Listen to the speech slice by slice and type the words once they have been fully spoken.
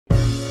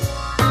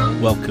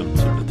Welcome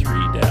to the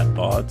Three Dad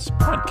Bods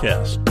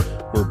podcast.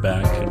 We're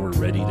back and we're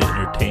ready to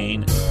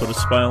entertain and put a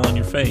smile on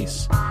your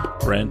face.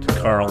 Brent,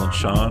 Karl, and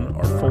Shawn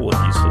are full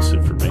of useless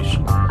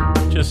information.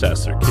 Just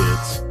ask their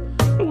kids.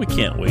 But we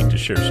can't wait to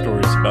share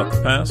stories about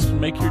the past and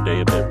make your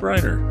day a bit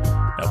brighter.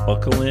 Now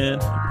buckle in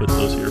and put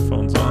those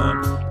earphones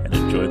on and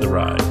enjoy the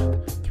ride.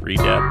 Three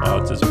Dad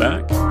Bods is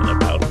back and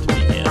about to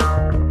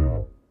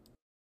begin.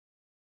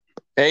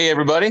 Hey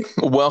everybody,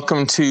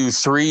 welcome to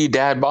Three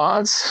Dad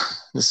Bods.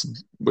 This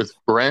is with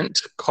Brent,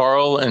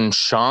 Karl, and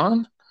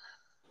Shawn.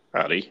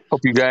 Howdy.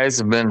 Hope you guys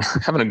have been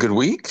having a good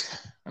week.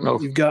 I know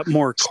you've got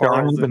more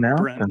Karl than out,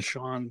 Brent and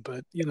Shawn,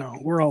 but you know,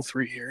 we're all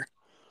three here.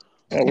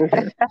 Yeah, we're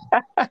here.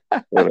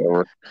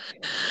 Whatever.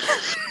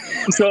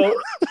 So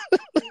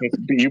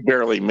you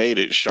barely made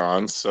it,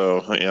 Shawn.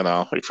 So you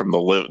know, from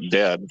the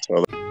dead.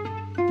 So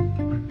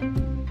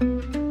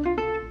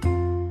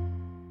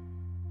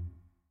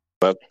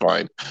that's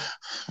fine.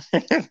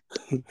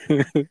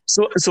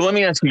 So let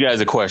me ask you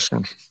guys a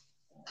question.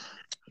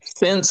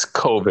 Since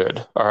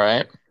COVID, all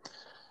right,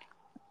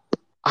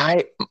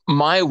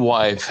 my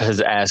wife has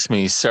asked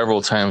me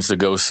several times to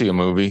go see a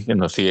movie in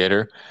the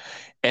theater,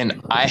 and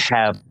I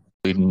have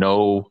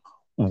no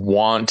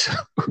want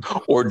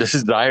or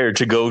desire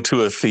to go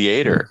to a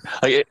theater.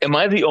 Like, am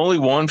I the only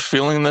one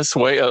feeling this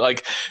way?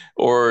 Like,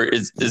 or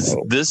is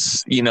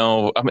this, you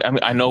know, I mean,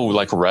 I know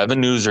like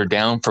revenues are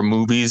down for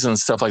movies and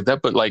stuff like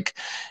that, but like,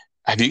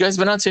 have you guys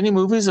been out to any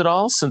movies at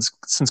all since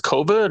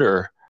COVID?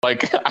 Or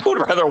like, I would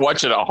rather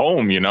watch it at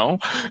home, you know?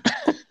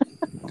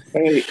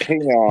 Hey,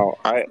 now,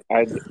 I,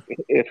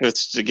 if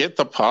it's to get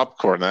the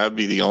popcorn, that'd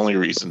be the only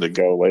reason to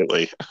go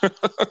lately.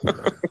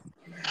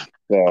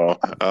 So,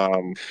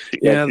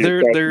 yeah,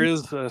 there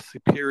is a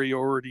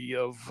superiority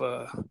of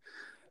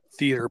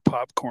theater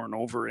popcorn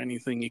over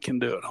anything you can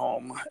do at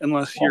home,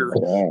 unless you're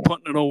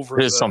putting it over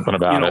There's something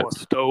about a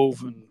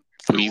stove and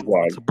throwing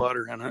lots of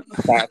butter in it.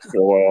 Castor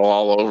oil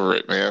all over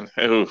it, man.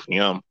 Ooh,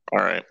 yum. All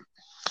right.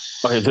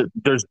 Okay,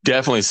 there's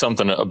definitely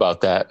something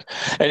about that.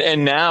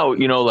 And now,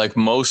 you know, like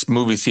most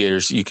movie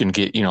theaters, you can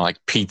get, you know, like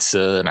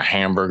pizza and a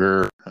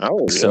hamburger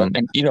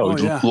and you know,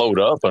 load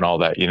up and all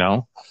that, you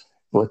know,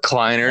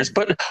 recliners.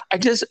 But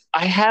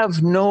I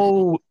have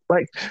no,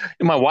 like,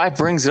 my wife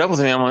brings it up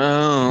with me. I'm like,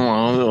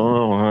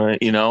 oh,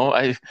 you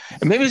know,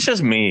 maybe it's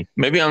just me.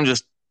 Maybe I'm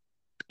just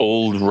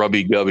old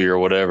rubby gubby or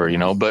whatever, you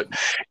know, but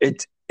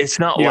it's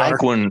not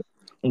like when,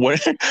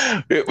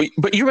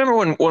 but you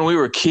remember when we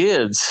were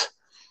kids.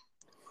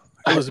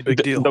 It was a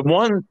big deal. The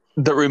one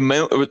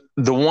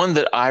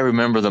that I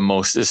remember the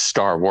most is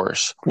Star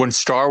Wars. When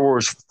Star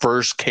Wars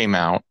first came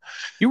out,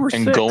 you were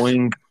and 6.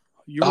 going.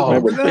 You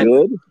remember that?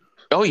 Good?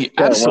 Oh, yeah,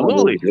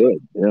 absolutely. Good.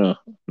 Yeah,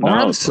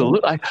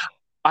 absolutely.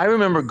 I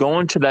remember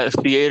going to that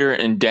theater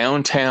in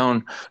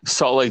downtown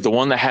Salt Lake, the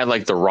one that had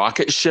like the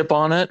rocket ship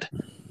on it,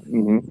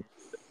 mm-hmm.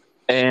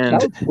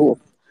 and that was cool.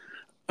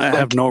 I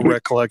have no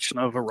recollection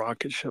of a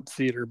rocket ship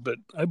theater, but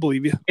I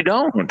believe you. You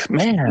don't,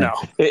 man. No,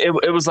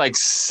 it was like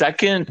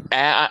second.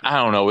 I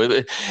don't know.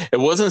 It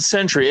wasn't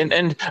Century,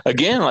 and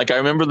again, like I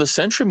remember the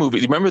Century movie.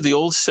 You remember the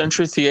old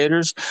Century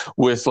theaters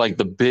with like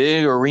the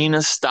big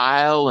arena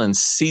style and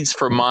seats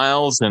for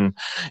miles, and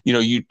you know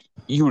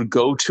you would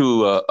go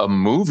to a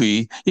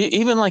movie,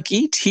 even like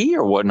E.T.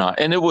 or whatnot,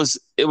 and it was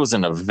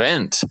an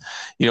event.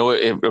 You know,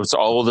 it was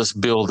all this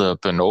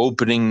buildup and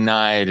opening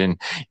night, and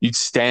you'd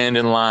stand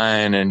in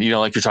line, and you know,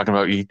 like you're talking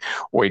about, you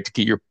wait to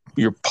get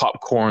your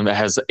popcorn that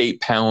has 8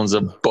 pounds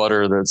of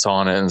butter that's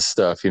on it and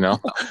stuff. You know,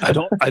 I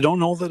don't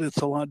know that it's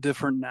a lot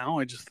different now.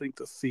 I just think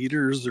the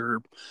theaters are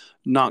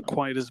not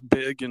quite as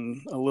big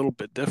and a little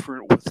bit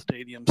different with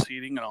stadium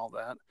seating and all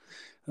that.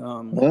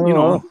 You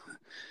know.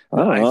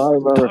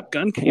 Top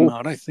Gun came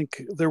out, I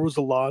think there was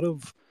a lot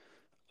of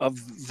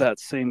that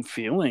same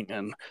feeling,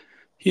 and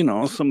you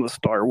know, some of the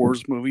Star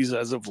Wars movies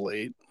as of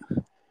late.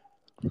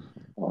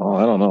 Oh,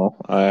 I don't know.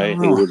 I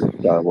hated the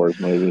Star Wars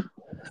movie,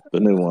 the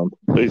new one.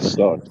 They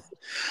sucked.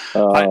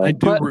 I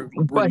do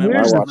but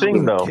here's the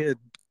thing, though. Kid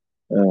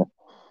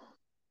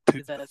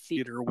to that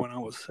theater when I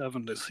was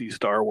 7 to see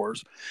Star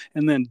Wars,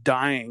 and then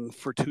dying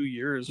for 2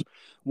 years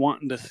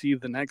wanting to see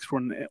the next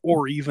one,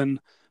 or even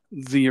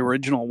the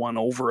original one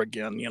over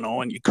again, you know,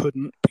 and you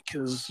couldn't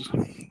because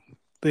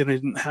they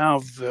didn't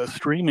have the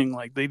streaming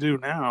like they do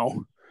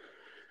now.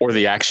 Or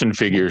the action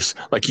figures,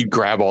 like you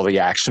grab all the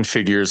action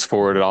figures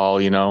for it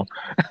all, you know.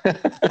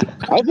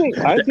 I think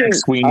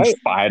X-Wing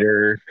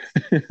fighter.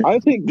 I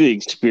think the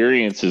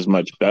experience is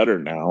much better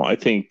now. I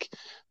think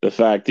the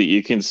fact that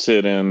you can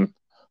sit in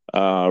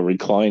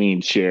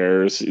reclining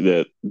chairs,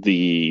 that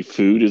the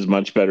food is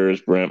much better,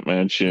 as Brent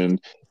mentioned.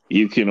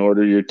 You can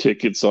order your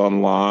tickets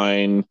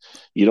online.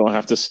 You don't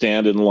have to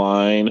stand in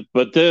line.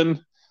 But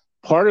then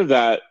part of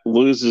that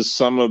loses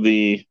some of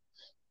the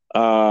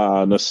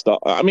nostalgia.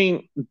 I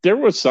mean, there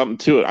was something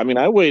to it. I mean,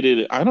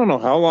 I don't know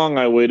how long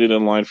I waited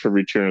in line for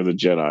Return of the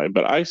Jedi,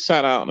 but I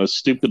sat out in a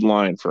stupid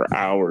line for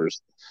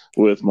hours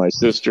with my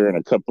sister and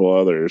a couple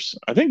others.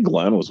 I think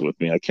Glenn was with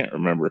me. I can't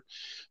remember.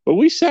 But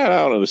we sat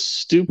out in a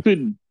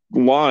stupid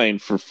line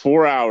for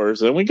 4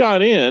 hours, and we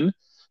got in.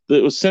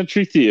 it was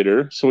Century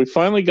Theater. So we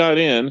finally got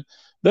in.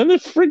 Then the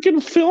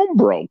freaking film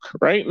broke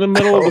right in the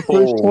middle of the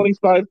first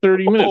 25,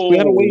 30 minutes. We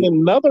had to wait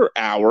another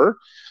hour.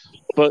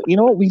 But you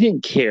know what? We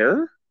didn't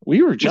care.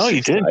 We were just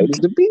excited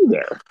to be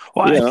there.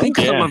 Well, I think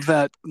some of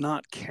that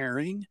not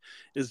caring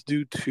is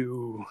due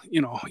to,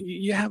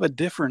 you have a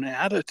different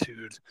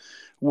attitude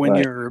when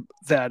you're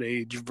that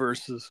age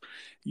versus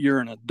you're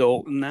an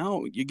adult. And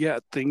now you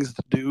got things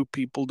to do,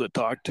 people to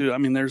talk to. I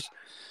mean, there's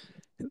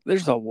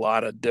a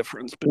lot of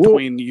difference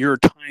between your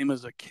time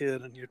as a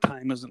kid and your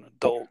time as an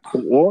adult.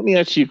 Well, let me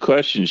ask you a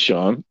question,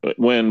 Shawn.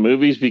 When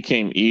movies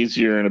became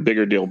easier and a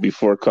bigger deal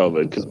before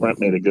COVID, because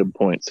Brent made a good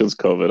point, since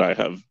COVID, I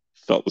have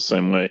felt the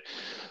same way.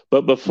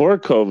 But before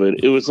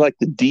COVID, it was like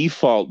the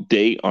default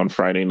date on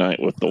Friday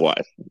night with the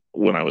wife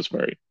when I was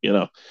married.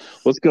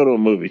 Let's go to a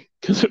movie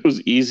because it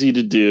was easy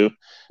to do.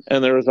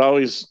 And there was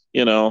always,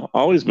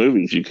 always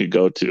movies you could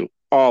go to,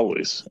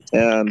 always.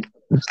 And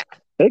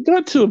it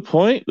got to a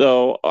point,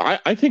 though,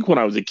 I think when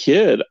I was a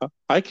kid,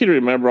 I could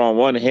remember on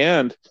one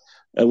hand,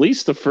 at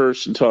least the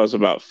first until I was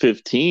about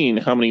 15,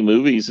 how many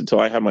movies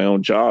until I had my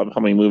own job, how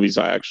many movies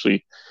I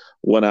actually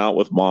went out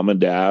with mom and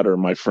dad or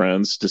my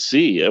friends to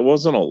see. It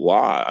wasn't a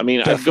lot. I mean,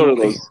 Definitely.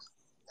 I'd go to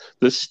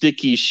the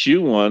sticky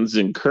shoe ones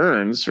in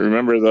Kearns.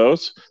 Remember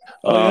those?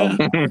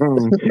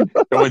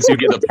 The ones you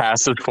get the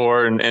passes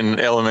for in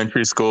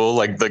elementary school,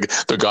 like the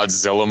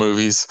Godzilla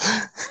movies.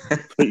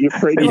 But you're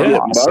afraid to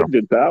get mugged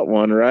at that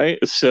one, right?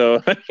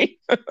 So, but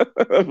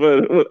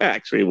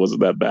actually, it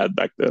wasn't that bad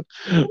back then.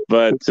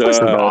 But it was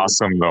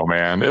awesome, though,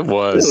 man. It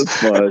was.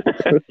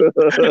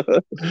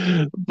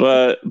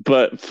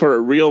 But for a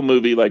real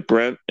movie like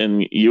Brent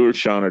and you or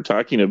Shawn are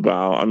talking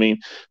about, I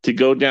mean, to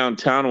go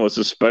downtown was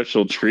a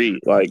special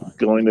treat. Like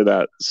going to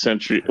that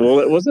Century. Well,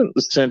 it wasn't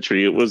the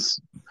Century. It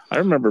was. I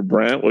remember,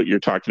 Brent, what you're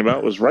talking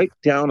about was right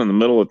down in the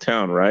middle of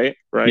town, right?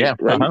 Right. Yeah.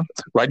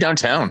 Right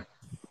downtown.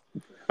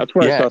 That's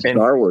where I saw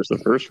Star Wars, the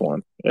first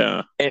one.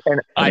 Yeah.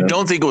 And I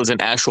don't think it was an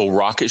actual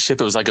rocket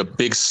ship. It was like a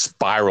big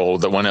spiral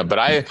that went up. But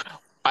I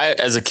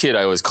as a kid,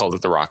 I always called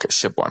it the rocket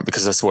ship one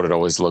because that's what it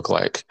always looked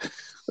like.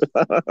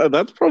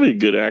 That's probably a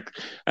good,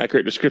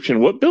 accurate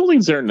description. What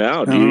building's there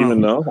now? Do you even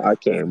know? I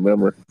can't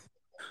remember.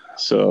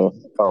 So.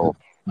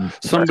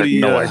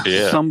 Somebody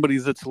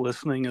that's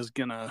listening is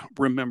gonna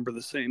remember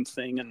the same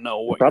thing and know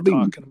what you're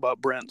talking about,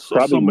 Brent. So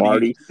probably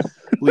Marty.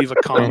 Leave a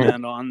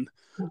comment on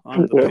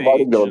the page.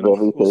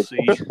 And we'll see.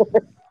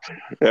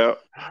 Yeah,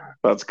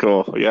 that's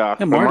cool. Yeah,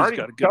 Marty's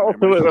got a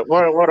good memory.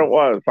 What it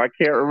was, I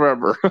can't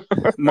remember.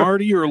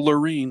 Marty or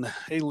Lorene?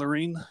 Hey,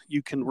 Lorene,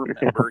 you can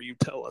remember. You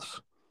tell us.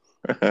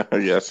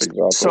 Yes,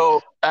 exactly.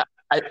 So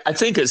I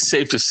think it's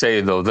safe to say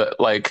though that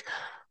like.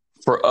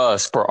 For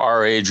us, for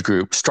our age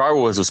group, Star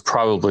Wars was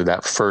probably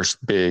that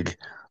first big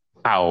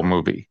owl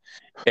movie.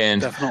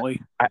 And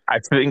definitely, I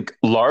think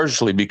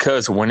largely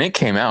because when it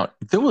came out,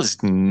 there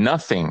was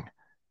nothing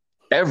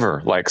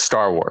ever like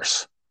Star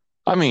Wars.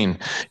 I mean,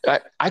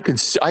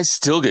 I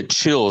still get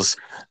chills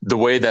the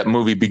way that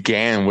movie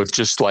began with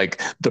just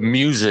like the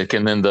music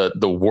and then the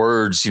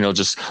words,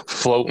 just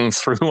floating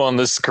through on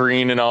the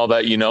screen and all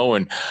that,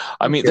 and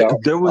I mean,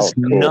 there was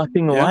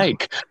nothing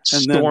like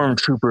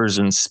stormtroopers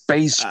and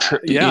space,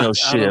 ships.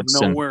 Out of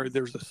nowhere,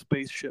 there's a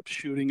spaceship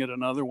shooting at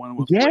another one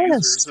with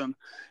lasers, and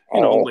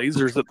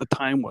lasers at the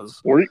time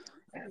was.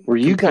 Were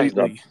you guys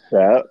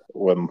upset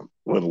when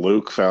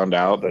Luke found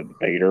out that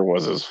Vader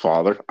was his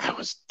father? I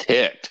was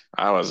ticked.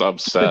 I was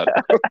upset.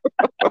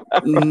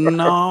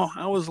 No,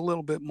 I was a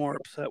little bit more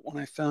upset when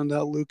I found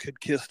out Luke had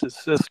kissed his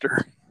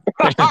sister.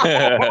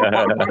 Yeah,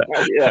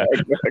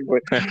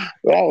 exactly. That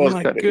was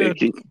kind of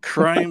icky.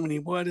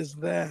 Criminy, what is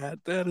that?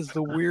 That is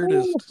the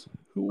weirdest.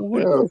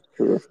 Yeah, that's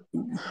true.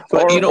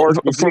 But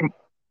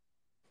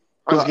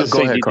I was going to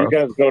say, did you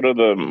guys go to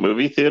the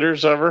movie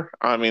theaters ever?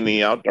 I mean,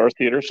 the outdoor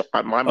theaters?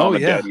 My mom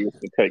and dad used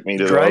to take me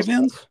to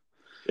drive-ins? Those.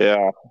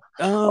 Yeah.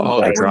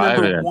 I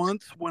remember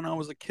once when I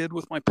was a kid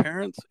with my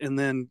parents, and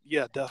then,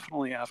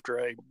 definitely after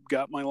I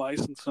got my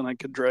license and I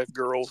could drive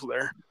girls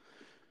there.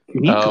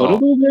 Can you go to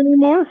those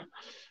anymore?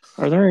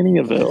 Are there any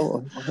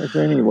available? Is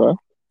there any left?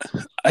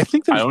 I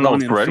think there's I don't know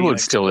if Redwood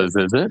still is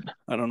it?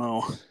 I don't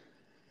know.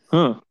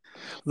 Huh.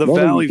 The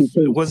Valley,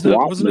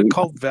 wasn't it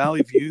called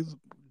Valley View?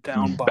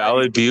 Down by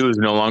Valley View is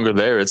no longer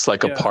there. It's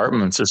like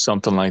apartments or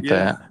something like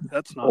that.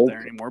 That's not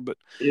there anymore. But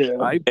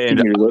I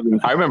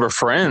remember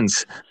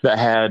friends that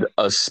had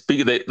a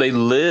speaker. They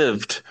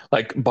lived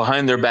like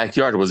behind their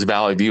backyard was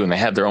Valley View, and they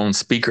had their own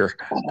speaker.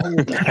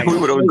 And we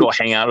would always go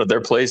hang out at their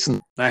place. And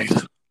nice.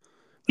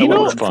 That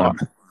was fun.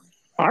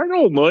 Our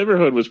old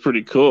neighborhood was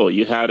pretty cool.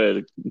 You had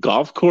a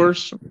golf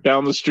course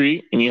down the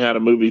street, and you had a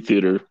movie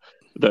theater.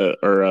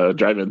 Or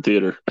drive-in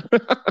theater.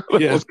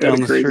 Down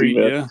the street.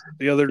 Man. Yeah,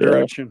 the other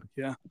direction.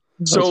 Yeah.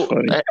 So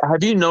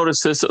have you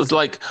noticed this? It's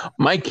like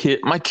my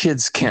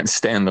kids can't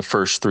stand the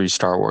first 3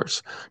 Star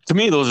Wars. To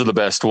me, those are the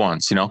best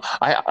ones.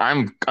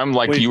 I'm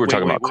like you were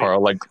talking about,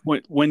 Karl. Like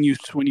when you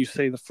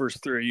say the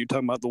first 3, are you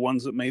talking about the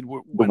ones that made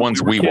when the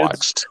ones we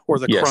watched, or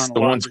the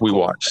the ones we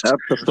watched,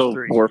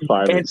 episode 4,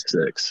 5, and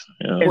 6.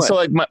 Yeah. And so,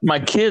 like my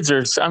kids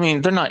are, I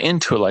mean, they're not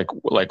into it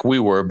like we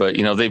were, but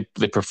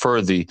they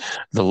prefer the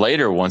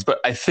later ones. But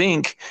I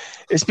think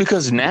it's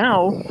because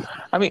now,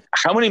 I mean,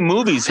 how many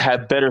movies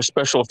have better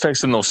special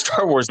effects than those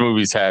Star Wars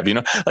movies have?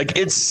 Like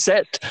it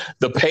set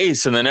the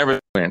pace, and then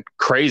everything went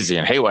crazy,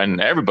 and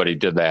and everybody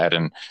did that,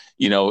 and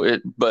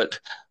But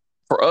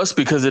for us,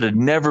 because it had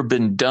never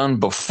been done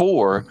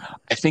before,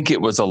 I think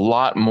it was a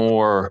lot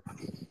more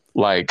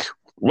like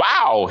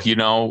wow,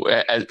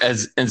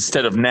 as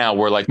instead of now,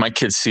 where like my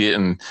kids see it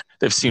and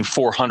they've seen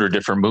 400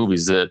 different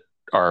movies that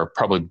are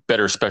probably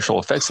better special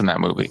effects in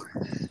that movie.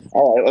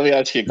 All right, let me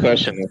ask you a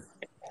question.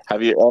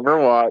 Have you ever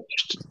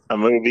watched a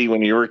movie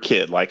when you were a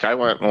kid? Like I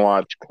went and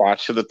watched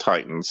Clash of the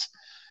Titans,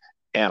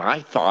 and I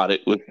thought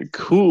it was the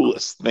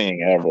coolest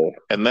thing ever.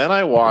 And then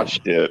I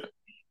watched it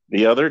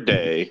the other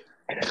day,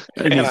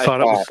 and you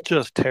thought it was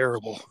just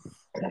terrible.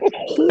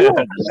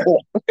 It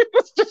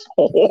was just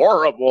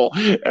horrible.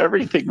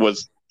 Everything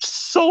was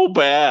so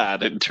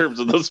bad in terms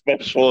of the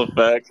special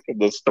effects, and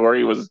the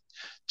story was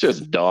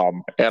just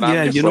dumb. And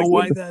I'm just know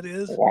why that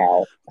is?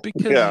 Wow.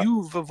 Because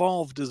you've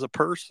evolved as a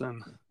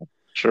person.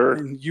 Sure.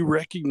 And you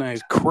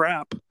recognize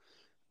crap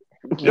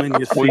when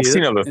you see it. We've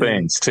seen other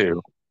things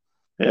too.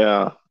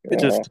 Yeah.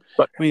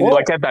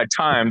 Like at that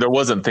time, there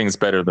wasn't things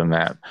better than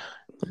that.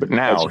 But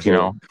now,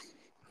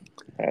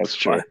 That's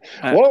true.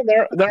 Well,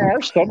 there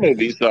are some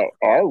movies that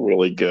are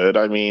really good.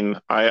 I mean,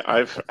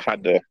 I've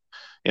had to,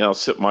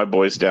 sit my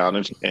boys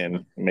down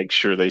and make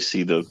sure they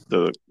see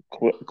the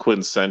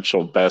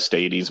quintessential best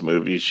 80s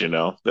movies,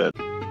 that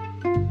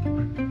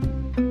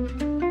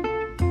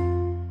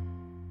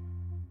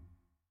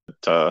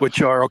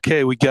which are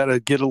okay. We got to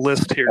get a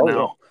list here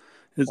now.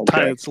 It's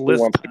time. It's a list.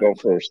 Who wants to go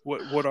first?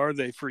 What are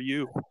they for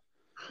you?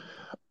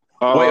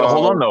 Wait,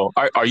 hold on though.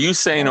 Are you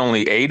saying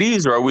only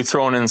 80s, or are we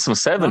throwing in some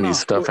 70s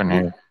stuff in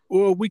here?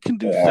 Well, we can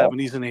do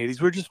 70s and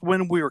 80s. We're just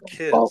when we were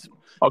kids.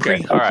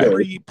 Okay, all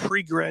right.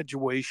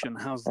 Pre-graduation.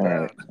 How's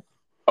that?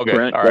 Okay,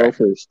 Brent, all right. Go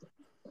first.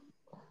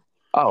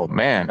 Oh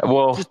man,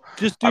 well,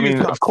 just do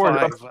your top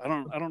 5. I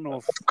don't know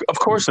if. Of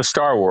course, the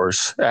Star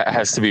Wars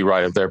has to be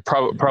right up there,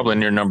 probably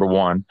near number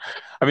 1.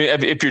 I mean,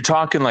 if you're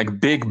talking like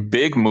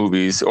big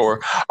movies, or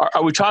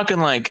are we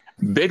talking like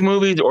big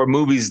movies or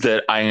movies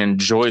that I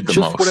enjoyed the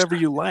most? Just whatever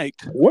you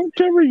liked.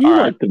 Whatever you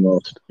liked the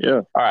most.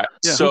 Yeah. All right.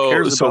 Yeah,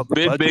 so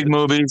big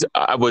movies,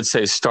 I would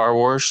say Star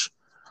Wars,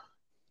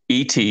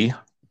 E.T.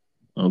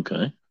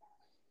 Okay.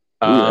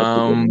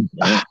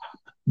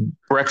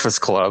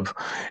 Breakfast Club.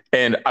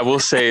 And I will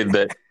say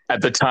that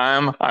at the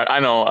time, I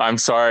know, I'm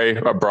sorry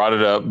I brought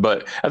it up,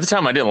 but at the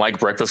time I didn't like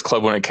Breakfast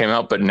Club when it came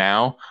out, but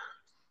now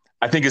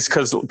I think it's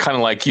because kind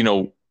of like,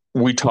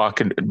 we talk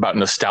about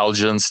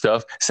nostalgia and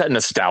stuff. It's that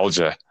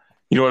nostalgia.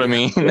 You know what I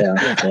mean?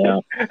 Yeah.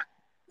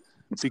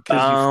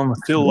 Because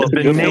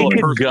the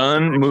Naked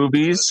Gun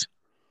movies.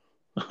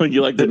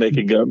 You like the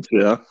Naked Guns?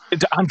 Yeah.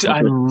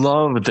 I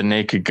love the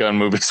Naked Gun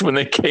movies when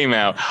they came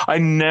out. I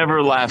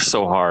never laughed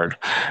so hard.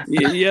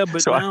 Yeah,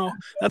 but now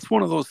that's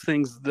one of those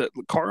things that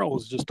Karl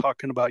was just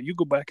talking about. You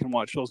go back and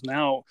watch those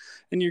now,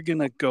 and you're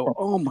gonna go,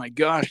 "Oh my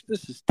gosh,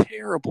 this is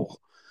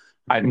terrible."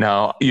 I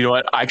know. You know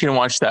what? I can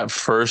watch that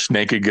first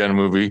Naked Gun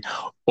movie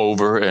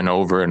over and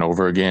over and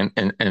over again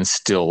and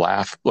still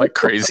laugh like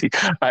crazy.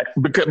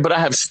 But I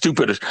have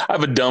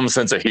a dumb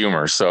sense of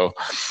humor. So,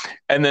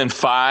 and then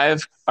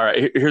 5. All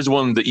right, here's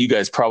one that you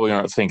guys probably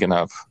aren't thinking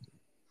of.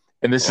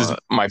 And this is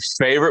my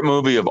favorite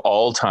movie of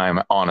all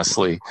time,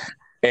 honestly.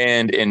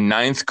 And in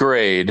 9th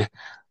grade,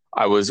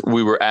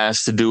 we were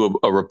asked to do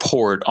a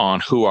report on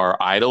who our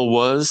idol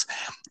was.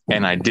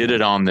 And I did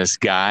it on this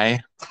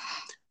guy,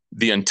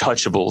 The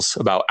Untouchables,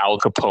 about Al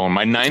Capone.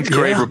 My 9th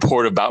grade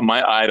report about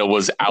my idol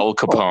was Al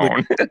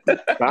Capone.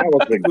 That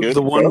was a good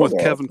the one with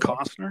Kevin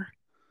Costner?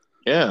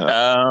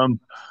 Yeah.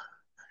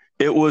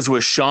 It was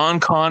with Shawn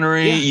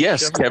Connery.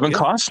 Yes, Kevin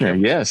Costner.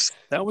 Yes.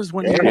 That was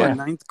when you were in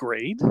 9th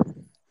grade?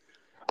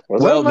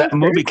 Well, that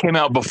movie came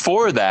out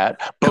before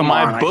that. But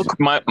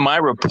my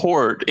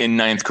report in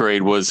 9th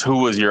grade was who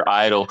was your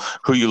idol,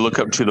 who you look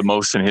up to the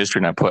most in history,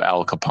 and I put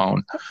Al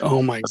Capone.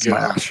 Oh my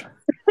gosh.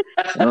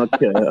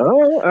 Okay.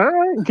 All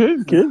right.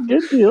 Good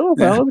deal.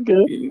 That was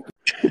good.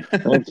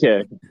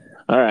 Okay.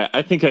 All right.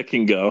 I think I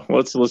can go.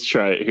 Let's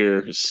try it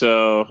here.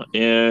 So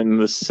in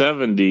the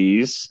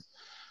 70s,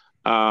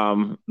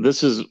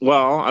 this is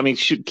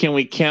can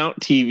we count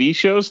TV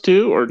shows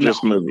too, or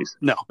just movies?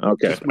 No.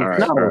 Okay. All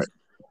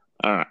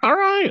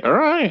right. All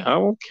right. I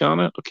won't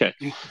count it. Okay.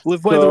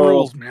 Live by the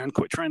rules, man.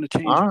 Quit trying to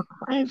change. I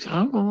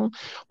don't know.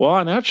 Well,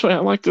 and actually, I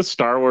like the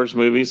Star Wars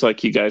movies,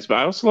 like you guys, but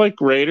I also like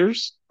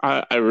Raiders.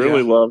 I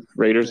really love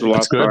Raiders of the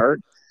Lost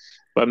Ark.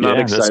 But I'm not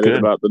excited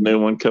about the new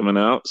one coming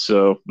out.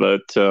 So,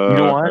 but you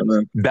know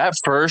what? That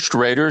first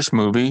Raiders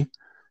movie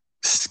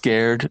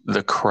scared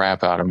the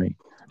crap out of me.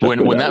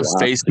 when that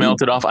face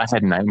melted off, I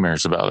had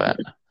nightmares about that.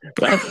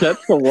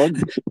 That's the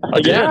one.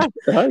 Yeah,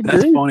 I agree.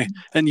 That's funny.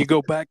 And you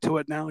go back to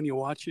it now and you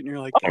watch it and you're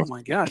like, oh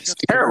my gosh, it's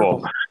that's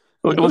terrible.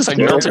 terrible. It looks like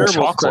melted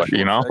chocolate,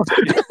 you know.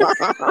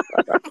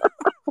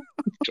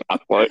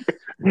 Chocolate.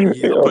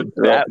 But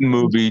that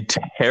movie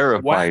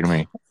terrified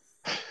me.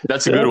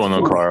 That's a good one,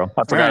 though, Karl.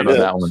 I forgot about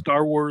that one.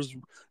 Star Wars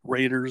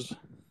Raiders.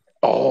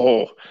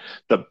 Oh,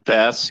 the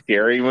best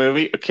scary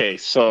movie. Okay,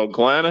 so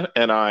Glenn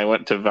and I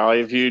went to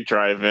Valley View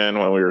Drive-In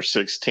when we were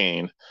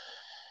 16,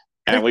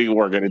 and we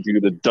were going to do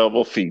the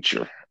double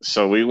feature.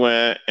 So we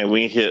went and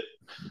we hit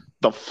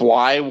The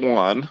Fly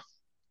 1,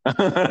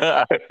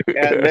 and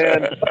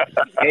then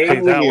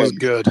Aliens. That was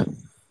good.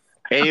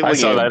 Aliens, I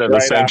saw that in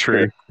the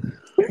Century.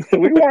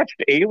 We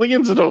watched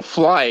Aliens in a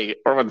Flight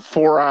on a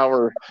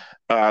 4-hour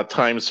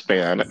time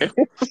span. It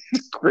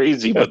was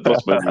crazy, but those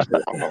movies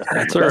were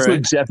awesome. That's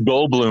with Jeff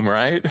Goldblum,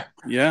 right?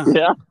 Yeah.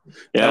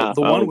 Yeah.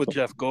 The one with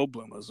Jeff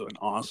Goldblum was an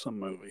awesome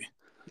movie.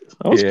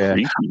 That was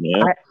creepy,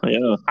 man.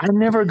 I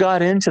never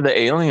got into the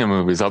Alien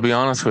movies. I'll be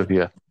honest with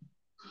you.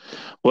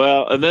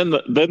 Well, and then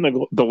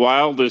the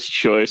wildest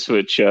choice,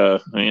 which some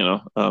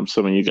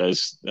of you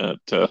guys,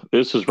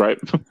 this was right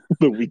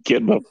the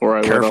weekend before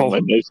I went on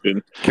my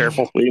mission.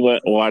 Careful. We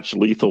went and watched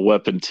Lethal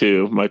Weapon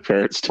 2. My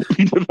parents took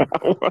me to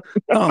that one.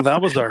 Oh, that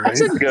was all right.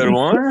 That's a good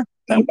one.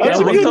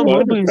 Lethal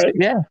movies, right?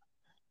 Yeah.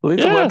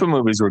 Lethal Weapon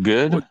movies were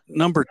good.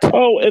 Number 2.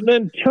 Oh, and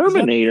then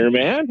Terminator,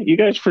 man. You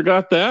guys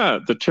forgot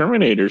that. The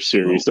Terminator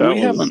series.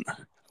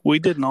 We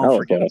didn't all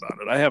forget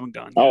about it. I haven't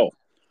gone yet. Oh,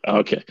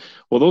 okay.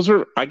 Well, those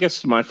are, I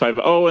guess, my 5.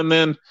 Oh, and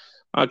then,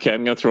 okay,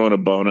 I'm going to throw in a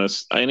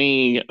bonus.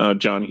 Any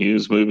John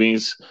Hughes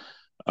movies,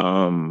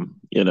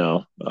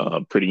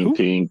 Pretty in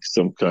Pink,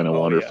 Some Kind of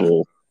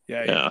Wonderful.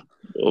 Yeah.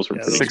 Those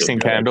were 16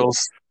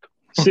 Candles.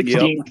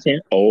 16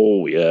 Candles.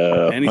 Oh,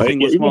 yeah.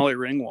 Anything with Molly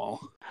Ringwald.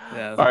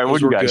 Yeah. All right,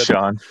 what do you got,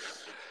 Shawn?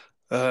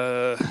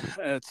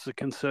 It's a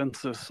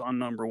consensus on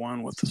number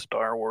 1 with the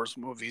Star Wars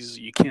movies.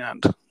 You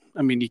can't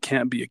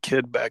be a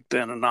kid back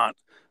then and not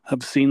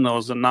have seen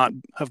those and not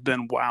have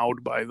been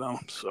wowed by them.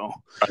 So,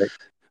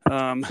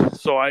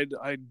 so I'd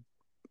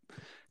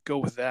go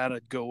with that.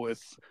 I'd go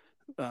with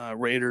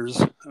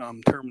Raiders,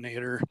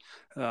 Terminator.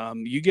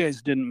 You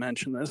guys didn't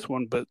mention this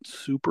one, but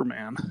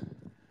Superman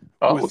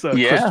with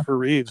Christopher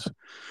Reeves.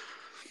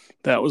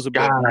 That was a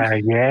big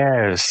one.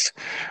 Yes.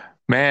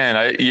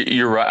 Man,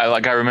 you're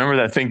right. I remember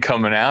that thing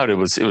coming out. It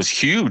was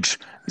huge. It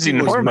was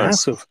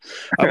enormous. Massive.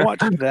 I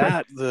watched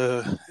that.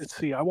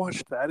 I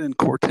watched that in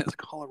Cortez,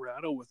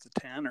 Colorado, with the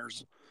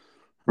Tanners.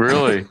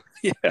 Really?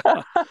 Yeah.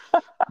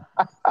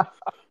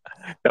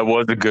 That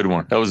was a good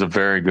one. That was a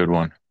very good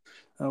one.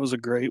 That was a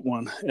great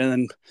one.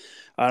 And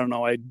I don't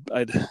know. I'd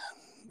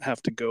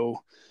have to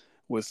go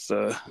with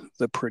the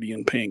Pretty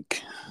in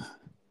Pink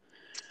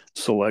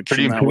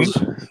selection.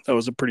 That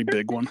was a pretty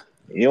big one.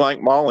 You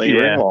like Molly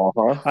Ringwald,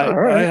 huh?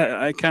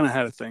 I kind of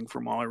had a thing for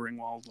Molly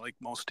Ringwald, like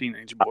most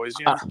teenage boys.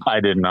 Yeah,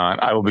 I did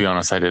not. I will be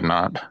honest, I did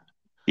not.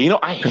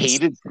 I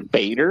hated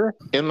Spader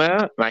in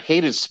that. And I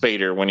hated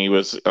Spader when he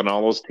was on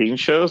all those teen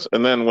shows,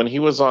 and then when he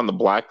was on the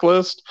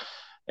Blacklist,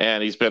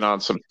 and he's been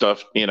on some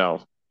stuff.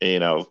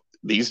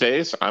 These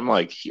days, I'm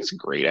like, he's a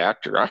great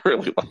actor. I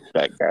really like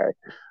that guy.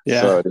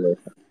 Yeah, so,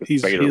 he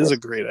is a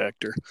great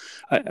actor.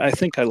 I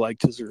think I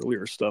liked his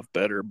earlier stuff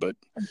better, but.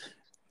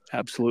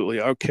 Absolutely.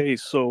 Okay,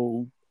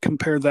 so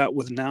compare that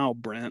with now,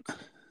 Brent.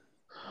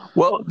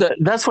 Well,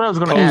 that's what I was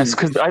going to ask,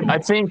 because I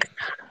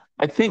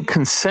think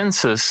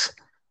consensus,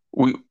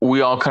 we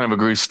all kind of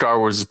agree Star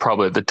Wars is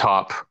probably at the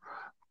top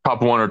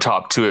 1 or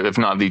top 2, if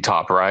not the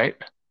top, right?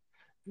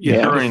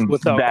 Yeah, during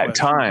that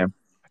time.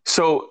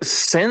 So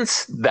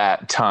since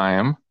that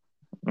time,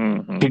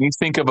 can you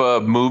think of a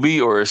movie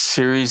or a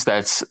series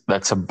that's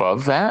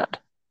above that?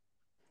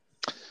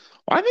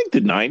 I think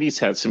the 90s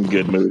had some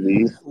good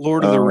movies.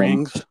 Lord of the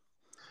Rings.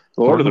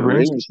 Lord of the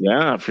Rings,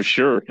 yeah, for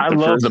sure. I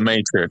love The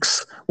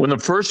Matrix. When the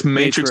first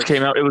Matrix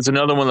came out, it was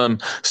another one of them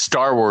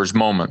Star Wars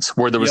moments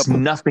where there was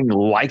nothing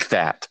like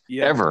that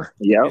ever.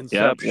 Yeah,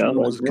 Inception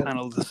was kind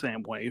of the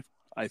same way,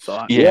 I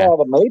thought. Yeah,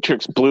 The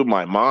Matrix blew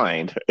my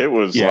mind. It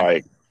was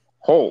like,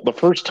 the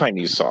first time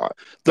you saw it.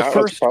 The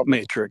first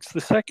Matrix,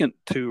 the second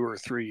 2 or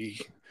 3,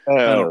 I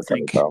don't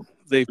think.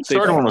 The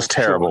third one was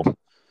terrible.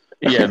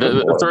 Yeah,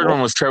 the third one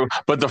was terrible,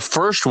 but the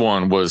first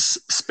one was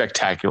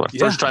spectacular.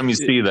 First time you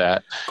see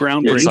that,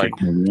 groundbreaking. It's like,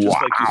 wow.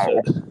 Like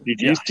you said.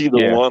 Did you see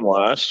the one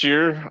last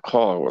year?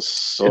 Oh, it was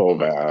so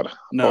bad.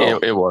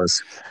 No, it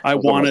was. I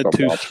wanted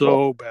to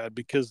so bad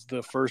because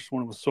the first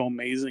one was so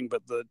amazing,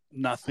 but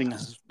nothing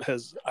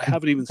has. I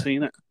haven't even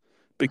seen it.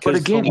 Because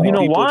but again, you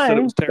know why?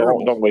 It was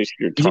terrible. Don't waste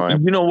your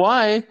time. You know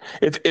why?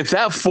 If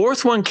that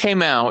fourth one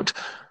came out.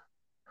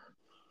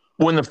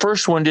 When the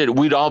first one did,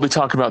 we'd all be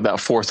talking about that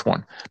fourth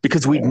one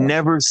because we'd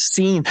never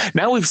seen.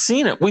 Now we've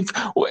seen it.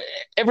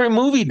 Every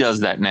movie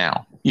does that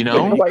now. You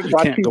like you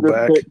can't go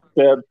back. Sixth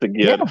Sense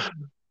again.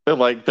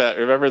 Like that.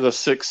 Remember the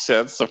Sixth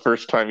Sense? The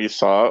first time you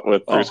saw it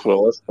with Bruce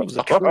Willis, it was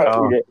a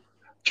trip.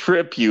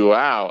 Trip you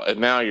out,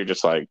 and now you're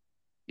just like,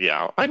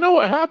 Yeah, I know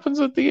what happens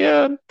at the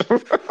end.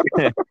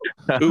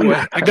 Ooh,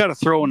 I got to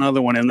throw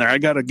another one in there. I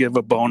got to give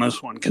a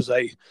bonus one because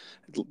I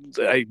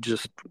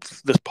just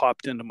this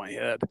popped into my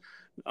head.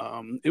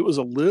 It was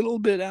a little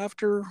bit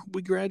after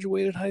we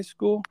graduated high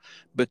school,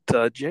 but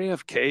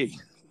JFK.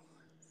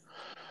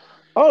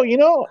 Oh,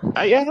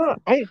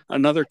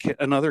 Another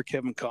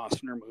Kevin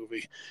Costner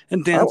movie,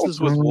 and Dances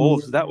with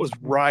Wolves. That was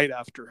right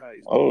after high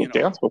school. Oh,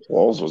 Dance with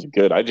Wolves was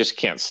good. I just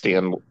can't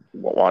stand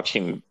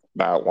watching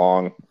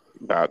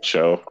that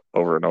show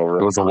over and over.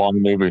 It was a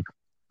long movie.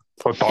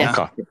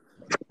 Donka.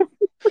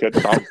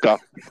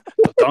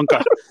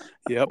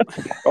 Yep.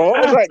 Oh,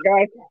 what was that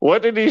guy?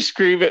 What did he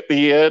scream at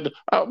the end?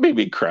 Oh, made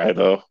me cry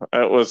though.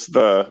 It was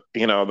the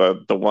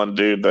one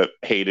dude that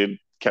hated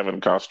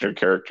Kevin Costner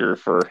character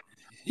for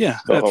the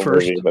whole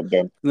first, movie, but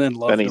then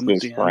loved he's him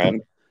his at the friend.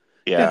 end.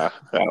 Yeah,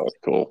 that was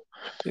cool.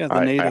 Yeah, the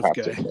native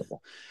guy.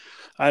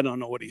 I don't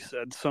know what he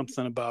said.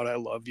 Something about "I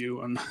love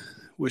you" and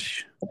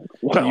wish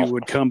you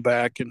would come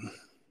back and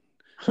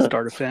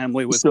start a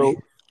family with me.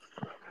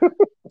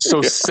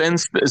 So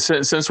since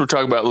we're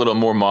talking about a little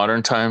more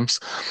modern times,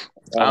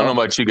 I don't know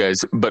about you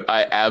guys, but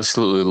I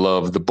absolutely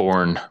love the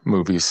Bourne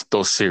movies,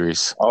 those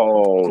series.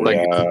 Oh,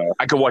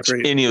 I could watch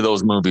any of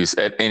those movies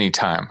at any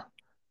time.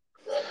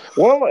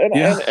 Well, and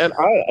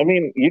I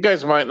mean, you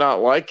guys might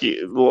not like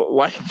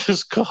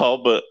this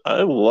call, but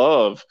I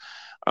love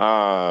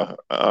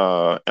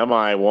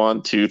MI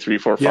 1, 2, 3,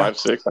 4, 5,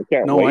 6. I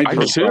can't wait. I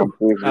do too.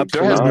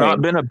 There has not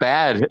been a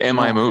bad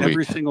MI movie.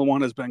 Every single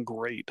one has been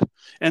great,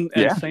 and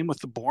same with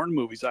the Bourne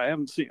movies. I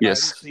haven't seen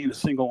a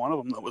single one of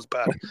them that was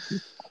bad.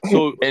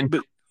 So,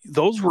 but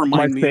those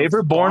remind me. My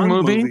favorite Bourne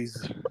movie.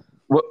 Movies.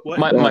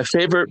 My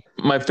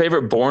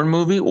favorite Bourne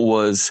movie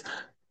was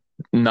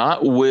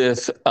not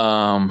with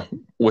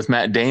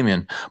Matt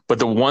Damon, but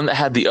the one that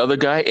had the other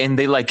guy, and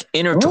they like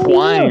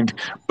intertwined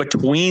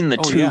between the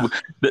two. Yeah.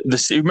 The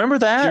remember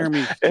that?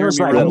 Jeremy was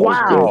like, Renner.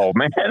 wow,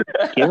 man.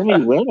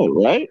 Jeremy Renner,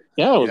 right?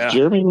 Yeah, it was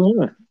Jeremy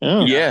Renner.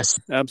 Yeah. Yes,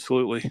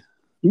 absolutely.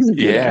 He's a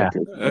good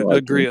actor. I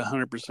agree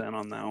 100%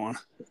 on that one.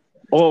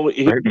 Oh,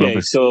 okay.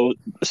 So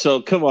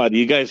come on,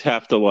 you guys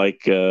have to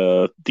like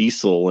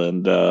Diesel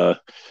and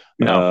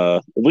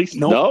at least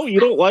no, you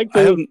don't like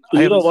the.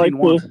 I haven't seen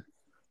one.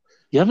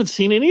 You haven't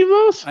seen any of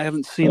those? I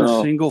haven't seen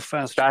a single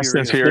Fast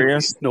and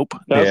Furious. Nope.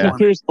 Fast and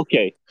Furious.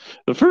 Okay,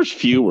 the first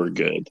few were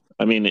good.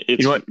 I mean,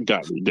 it's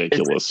got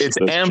ridiculous. It's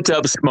amped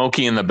up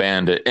Smokey and the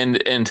Bandit.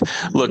 And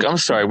look, I'm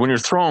sorry, when you're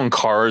throwing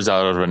cars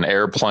out of an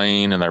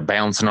airplane and they're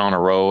bouncing on a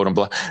road and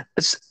blah,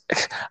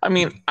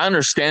 I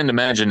understand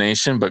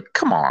imagination, but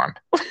come on.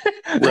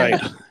 Right.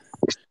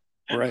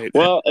 Right.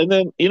 Well, and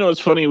then it's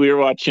funny. We were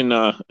watching.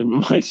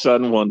 My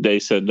son one day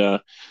said,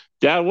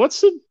 "Dad,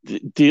 what's the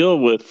deal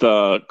with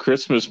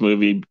Christmas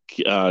movie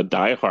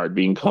Die Hard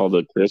being called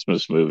a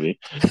Christmas movie?"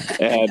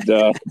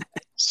 And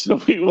so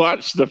we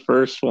watched the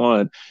first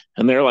one,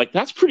 and they're like,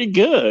 "That's pretty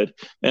good."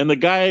 And the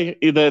guy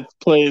that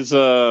plays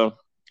the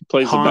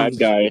bad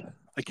guy,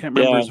 I can't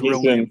remember his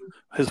real name.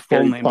 His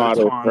full name is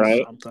Hans,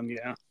 right? Something,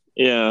 yeah.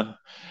 Yeah.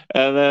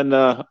 And then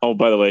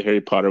by the way, Harry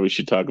Potter we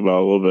should talk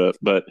about a little bit.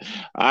 But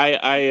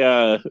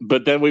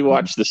but then we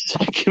watched the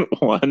second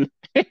one,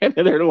 and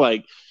they're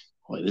like,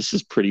 "Boy, this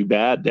is pretty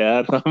bad,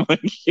 Dad." I'm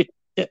like,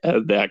 yeah,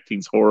 the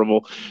acting's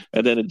horrible.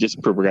 And then it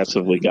just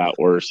progressively got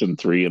worse in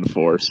 3 and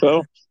 4.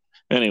 So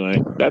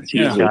anyway, that's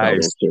usually how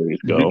those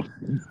series go.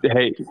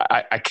 Hey,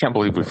 I can't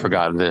believe we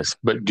forgot this,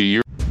 but do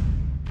you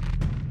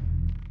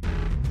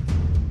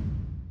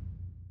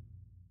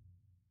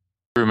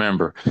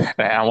remember?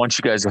 I want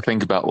you guys to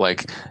think about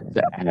like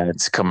the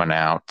ads coming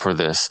out for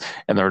this,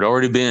 and there had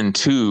already been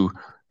 2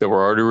 that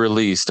were already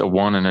released, a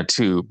 1 and a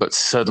 2, but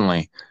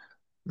suddenly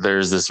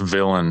there's this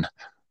villain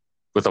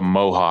with a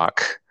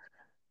mohawk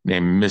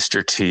named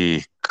Mr.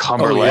 T.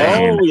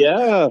 Cumberland. Oh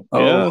yeah.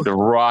 The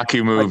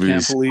Rocky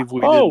movies. I can't believe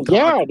we didn't talk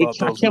about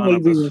those. I can't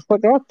believe we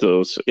forgot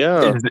those.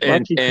 Yeah.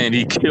 And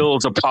he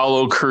kills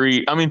Apollo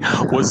Creed. I mean,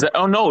 was that?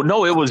 Oh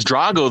no, it was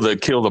Drago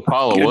that killed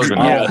Apollo,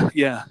 wasn't it?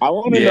 Yeah. I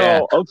want to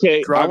know.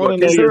 Okay, I want to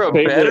know. Is there a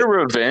better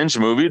revenge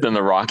movie than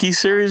the Rocky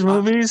series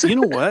movies? You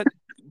know what,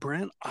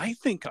 Brent? I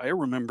think I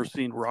remember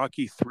seeing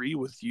Rocky 3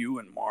 with you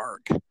and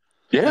Mark.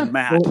 Yeah,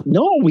 Matt. Well,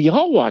 no, we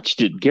all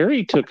watched it.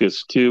 Gary took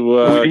us to.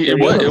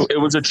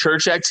 It was a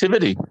church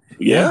activity.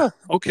 Yeah.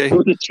 Okay. It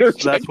was a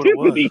church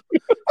activity.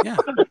 Yeah.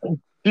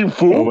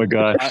 Oh my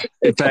God!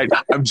 In fact,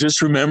 I'm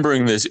just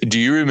remembering this. Do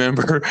you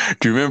remember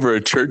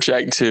a church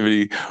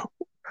activity?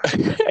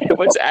 It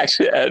was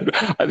actually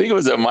I think it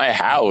was at my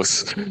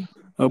house.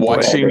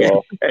 Watching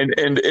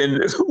and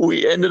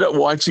we ended up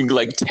watching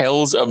like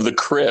Tales of the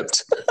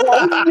Crypt.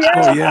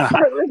 Oh yeah. I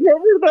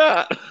remember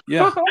that.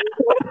 Yeah.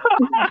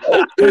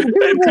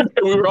 And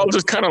we were all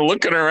just kind of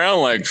looking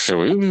around like, should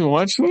we be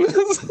watching this?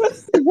 Is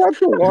that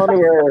the one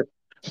where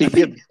he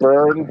gets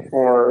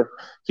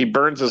he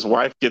burns his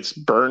wife, gets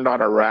burned on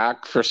a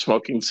rack for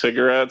smoking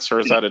cigarettes, or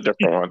is that a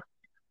different one?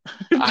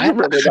 I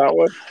remember that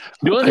one.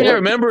 The only thing I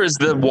remember is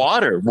the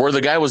water where the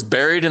guy was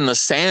buried in the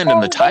sand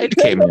and the tide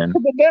came in. To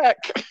the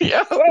deck.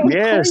 Yeah.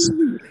 Yes.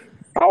 Crazy.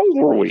 How old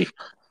were we?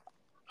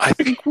 I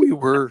think we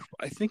were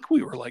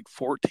like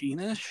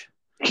 14-ish.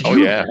 Oh,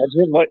 yeah.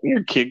 Imagine letting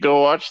your kid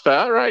go watch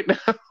that right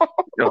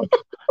now.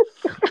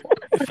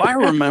 If I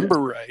remember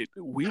right,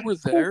 we were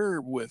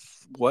there with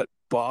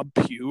Bob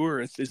Pugh,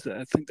 or I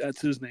think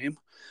that's his name.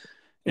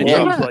 And he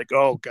was like,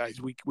 "Oh, guys,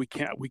 we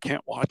can't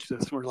watch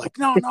this." And we're like,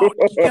 "No, you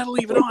gotta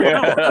leave it on.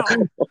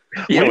 No."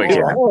 Yeah,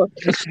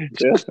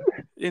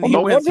 And he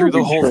went through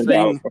the whole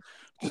thing,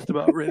 just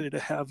about ready to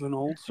have an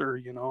ulcer,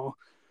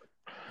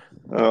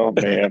 Oh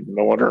man,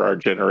 no wonder our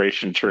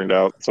generation turned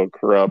out so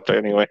corrupt.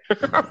 Anyway,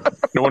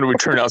 no wonder we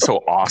turned out so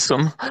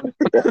awesome.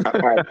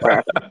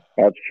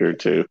 That's true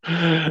too.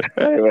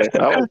 Anyway,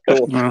 that was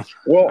cool.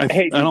 Well,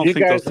 I don't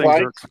think those things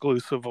are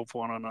exclusive of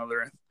one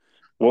another.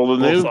 Well,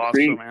 the new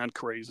awesome and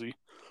crazy.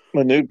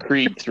 The new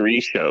Creed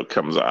 3 show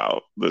comes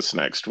out this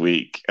next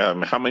week.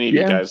 How many of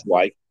you guys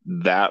like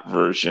that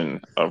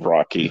version of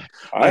Rocky?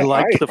 I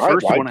liked the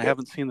first one. I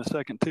haven't seen the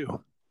second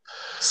two.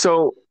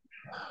 So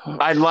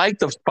I like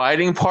the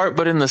fighting part,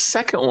 but in the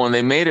second one,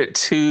 they made it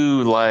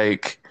too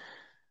like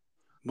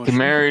he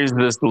marries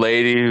this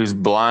lady who's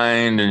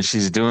blind and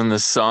she's doing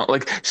this song.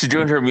 Like she's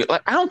doing her music.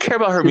 Like, I don't care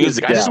about her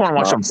music. I just want to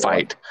watch them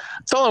fight.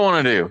 That's all I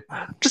want to do.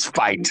 Just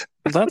fight.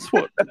 That's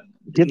what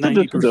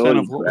 90%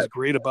 of what was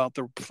great about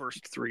the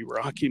first three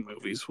Rocky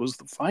movies was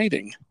the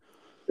fighting.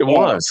 It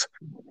was.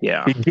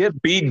 Yeah. He'd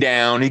get beat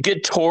down. He'd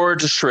get tore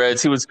to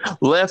shreds. He was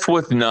left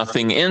with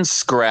nothing, in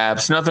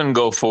scraps, nothing to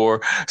go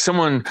for.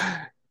 Someone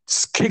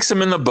kicks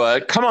him in the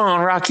butt. Come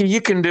on, Rocky,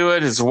 you can do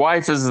it. His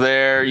wife is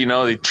there. He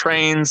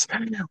trains,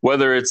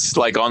 whether it's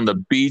like on the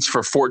beach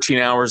for 14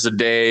 hours a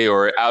day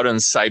or out in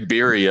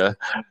Siberia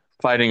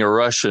fighting a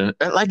Russian.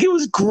 Like, it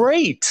was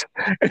great,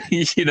 and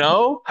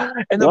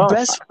the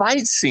best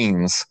fight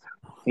scenes.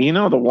 The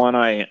one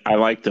I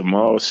liked the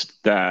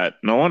most that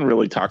no one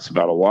really talks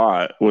about a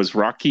lot was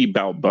Rocky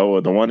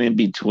Balboa, the one in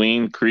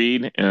between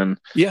Creed and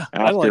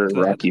after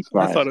Rocky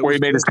 5. Where he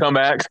made his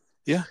comeback.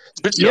 Yeah.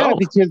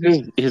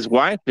 Because his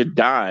wife had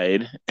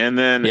died, and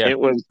then it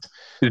was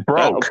a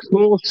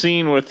cool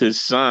scene with his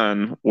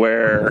son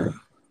where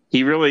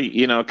he really,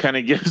 kind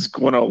of gives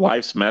one of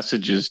life's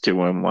messages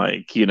to him.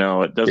 Like,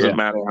 it doesn't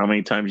matter how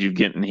many times you've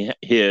getting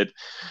hit.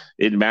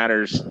 It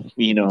matters,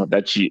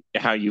 that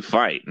how you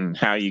fight and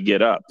how you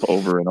get up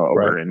over and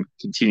over and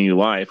continue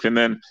life. And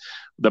then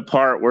the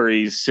part where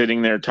he's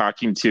sitting there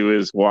talking to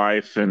his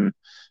wife and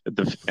at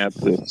the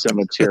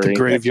cemetery, at the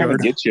graveyard,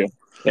 gets you.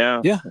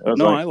 Yeah.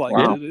 No, I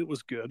liked it. It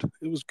was good.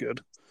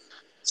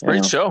 It's a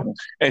great show.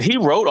 And he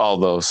wrote all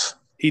those.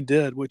 He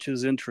did, which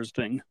is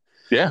interesting.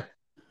 Yeah.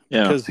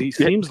 Because he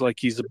seems like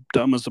he's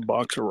dumb as a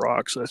box of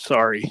rocks.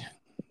 Sorry.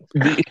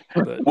 I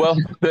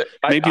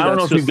don't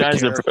know if you guys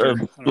have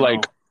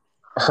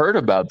heard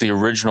about the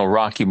original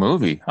Rocky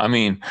movie. I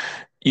mean,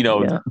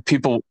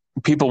 people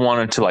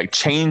wanted to like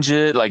change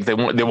it. Like they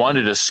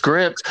wanted a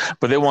script,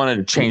 but they wanted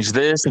to change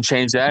this and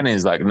change that. And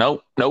he's like,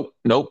 nope.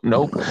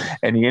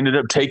 And he ended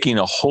up taking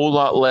a whole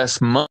lot less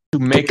money to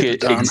make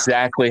it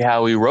exactly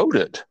how he wrote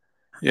it.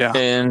 Yeah.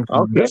 And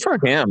good for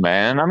him,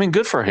 man. I mean,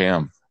 good for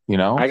him.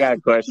 I got a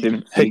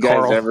question. Hey, you guys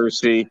Karl. ever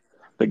see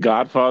the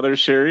Godfather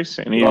series?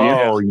 Any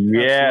of you?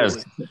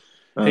 Yes.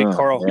 Hey,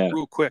 Karl,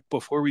 real quick,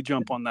 before we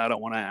jump on that, I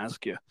want to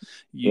ask you.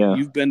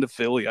 You've been to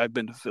Philly. I've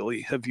been to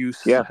Philly. Have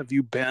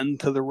you been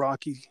to the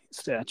Rocky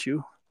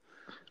statue?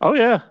 Oh,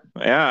 yeah.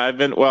 Yeah, I've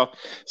been. Well,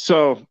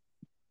 so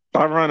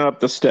I run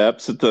up the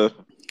steps at the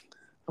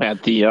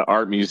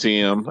art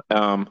museum.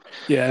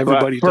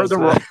 Everybody does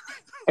that.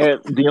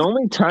 And the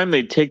only time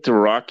they take the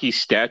Rocky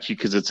statue,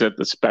 because it's at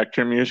the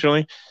Spectrum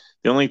usually,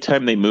 the only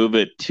time they move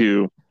it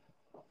to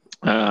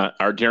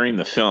are during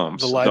the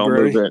films. The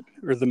library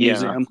or the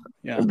museum.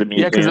 Yeah,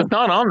 because it's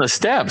not on the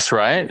steps,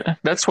 right?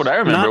 That's what I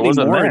remember. It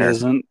wasn't there. It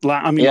isn't.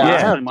 I mean,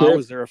 last time I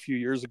was there a few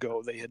years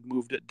ago, they had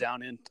moved it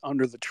down in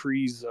under the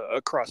trees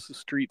across the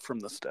street from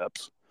the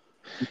steps.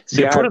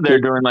 They put it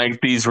there during like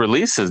these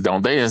releases,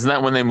 don't they? Isn't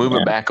that when they move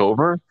it back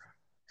over?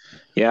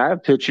 Yeah, I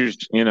have pictures,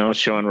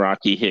 showing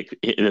Rocky hit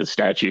the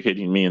statue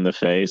hitting me in the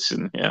face,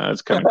 and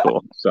it's kind of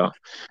cool. So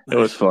it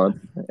was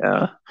fun.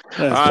 Yeah.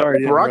 Sorry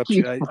to interrupt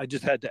you. I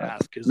just had to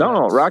ask.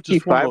 No, Rocky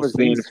 5 was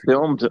being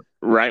filmed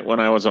right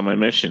when I was on my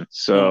mission,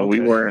 so we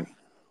weren't.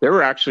 There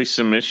were actually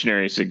some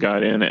missionaries that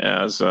got in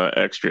as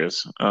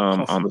extras on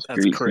the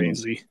street. That's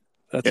crazy.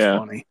 That's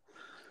funny.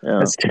 Yeah,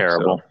 that's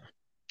terrible.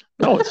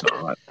 No, it's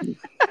not.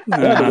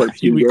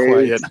 You be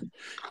quiet.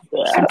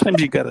 Yeah.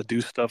 Sometimes you got to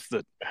do stuff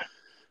that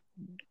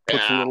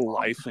puts a little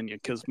life in you,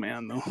 because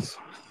those.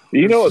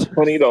 What's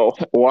funny though?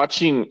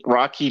 Watching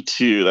Rocky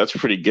 2, that's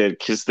pretty good,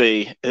 because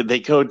they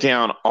go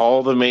down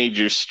all the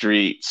major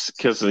streets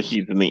because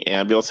he's in the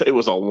ambulance. It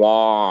was a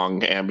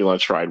long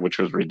ambulance ride, which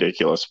was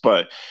ridiculous.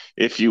 But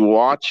if you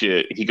watch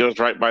it, he goes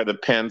right by the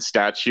Penn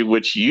statue,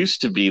 which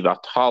used to be the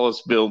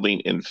tallest building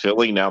in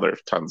Philly. Now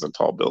there's tons of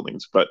tall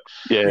buildings, but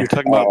you're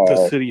talking about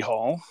the City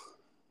Hall.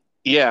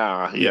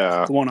 Yeah.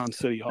 The one on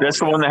City Hall. That's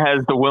the one that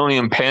has the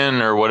William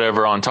Penn or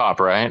whatever on top,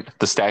 right?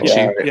 The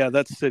statue. Yeah,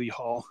 that's City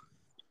Hall.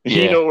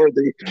 Yeah.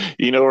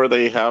 You know where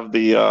they have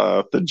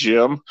the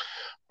gym.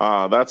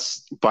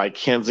 That's by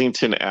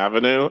Kensington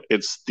Avenue.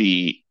 It's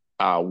the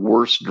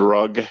worst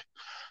drug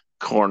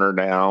corner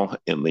now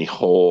in the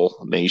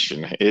whole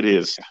nation. It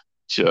is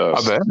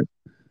just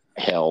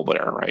hell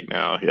there right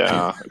now.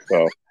 Yeah.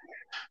 So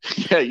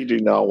yeah, you do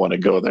not want to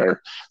go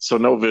there. So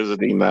no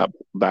visiting that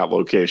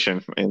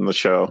location in the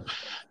show,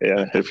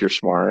 yeah, if you're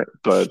smart.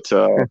 But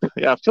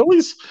yeah,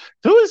 Philly's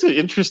an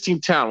interesting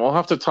town. We'll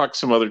have to talk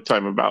some other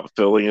time about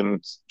Philly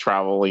and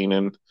traveling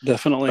and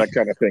definitely that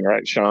kind of thing,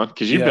 right, Shawn?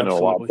 Because you've been to a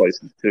lot of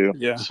places too.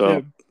 Yeah,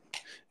 so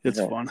it's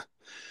fun.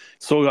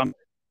 So I'm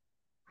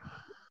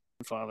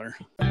Father.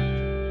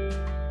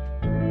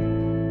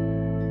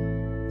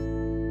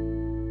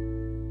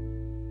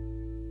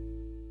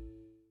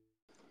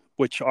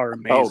 Which are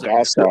amazing. Oh,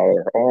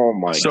 Godfather! Oh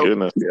my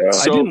goodness! Yeah,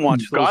 I didn't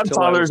watch those.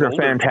 Godfathers are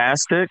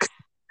fantastic,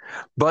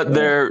 but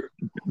they're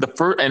the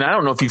first. And I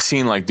don't know if you've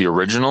seen like the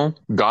original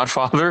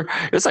Godfather.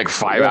 It's like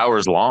 5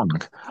 hours long.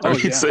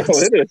 It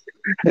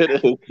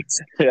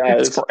is. Yeah,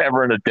 it's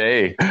forever and a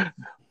day.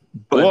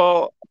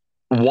 But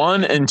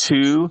 1 and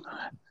 2,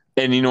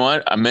 and you know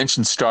what? I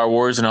mentioned Star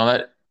Wars and all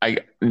that.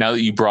 Now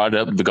that you brought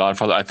up the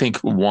Godfather, I think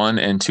 1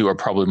 and 2 are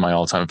probably my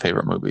all-time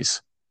favorite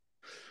movies.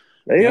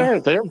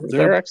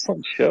 They're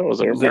excellent shows.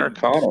 They're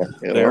Americana.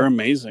 They're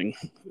amazing,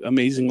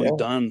 amazingly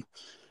done,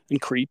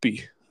 and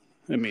creepy.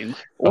 I mean,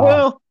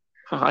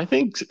 I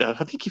think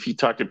if you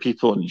talk to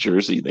people in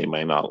Jersey, they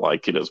may not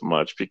like it as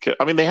much because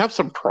they have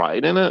some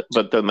pride in it,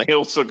 but then they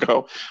also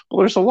go, well,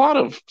 there's a lot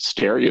of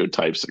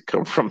stereotypes that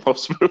come from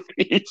those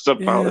movies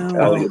about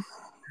Italians.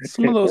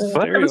 Some of those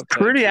stereotypes are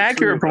pretty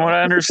accurate from what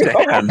I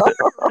understand.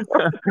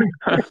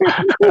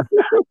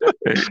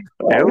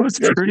 It was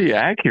pretty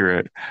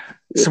accurate.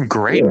 Some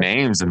great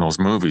names in those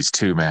movies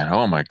too, man.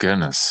 Oh my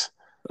goodness.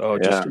 Oh,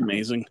 just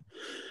amazing.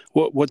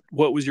 What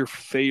was your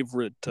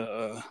favorite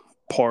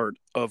part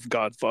of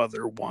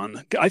Godfather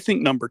 1? I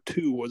think number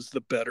 2 was the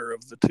better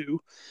of the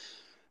two.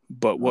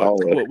 But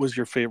what was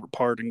your favorite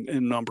part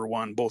in number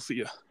 1, both of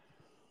you?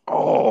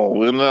 Oh,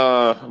 when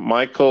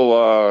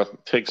Michael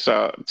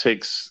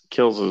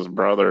kills his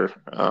brother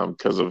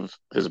because of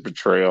his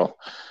betrayal,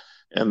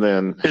 and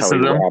then how he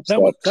wraps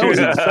up. That was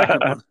the second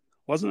one,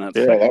 wasn't that?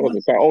 Yeah, that was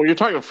the second. Oh, you're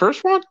talking the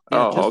first one?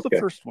 Yeah, just the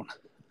first one.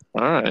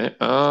 All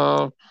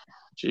right.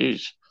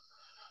 Geez.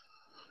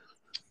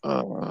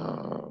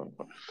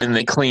 In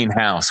the clean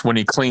house, when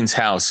he cleans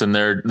house and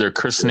they're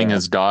christening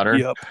his daughter.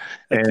 Yep.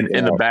 And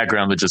in the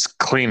background, they're just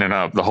cleaning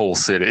up the whole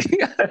city.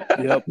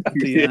 Yep. At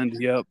the end.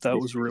 Yep. That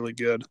was really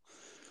good.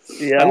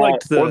 Yeah. I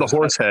liked the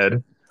horse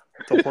head.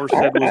 The horse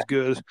head was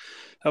good.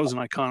 That was an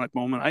iconic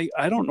moment.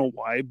 I don't know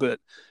why, but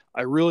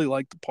I really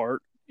liked the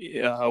part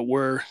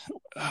where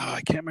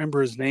I can't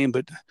remember his name,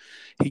 but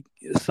he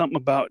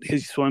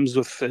swims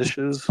with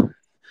fishes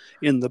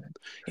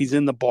he's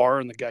in the bar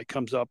and the guy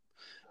comes up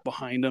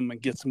behind him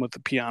and gets him with the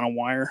piano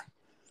wire.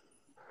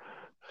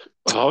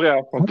 Oh yeah,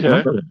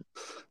 okay.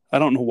 I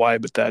don't know why,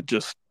 but that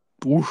just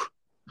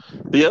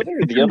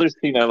The other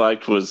thing I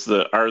liked was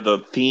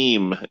the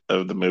theme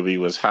of the movie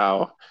was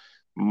how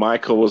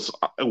Michael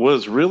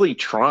was really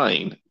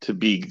trying to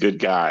be a good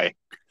guy.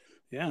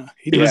 Yeah,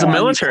 he was a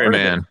military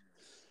man.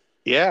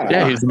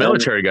 Yeah, he's a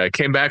military guy.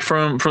 Came back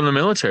from the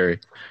military.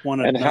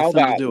 And how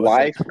that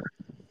life.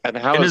 And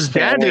his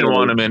dad didn't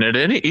want him in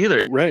it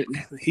either. Right.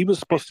 He was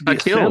supposed to be a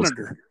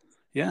senator.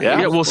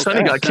 Yeah. Well,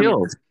 Sonny got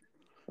killed.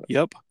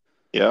 Yep.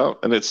 Yeah,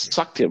 and it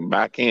sucked him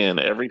back in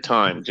every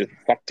time. Just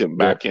sucked him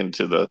back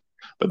into the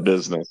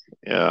business.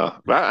 Yeah.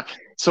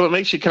 So it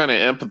makes you kind of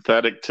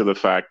empathetic to the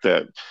fact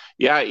that,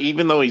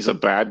 even though he's a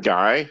bad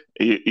guy,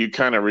 you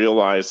kind of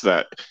realize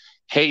that,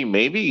 hey,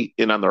 maybe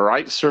on the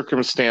right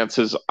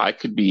circumstances, I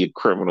could be a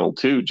criminal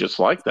too, just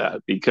like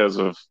that, because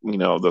of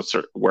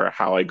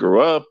how I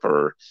grew up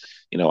or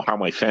how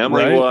my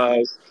family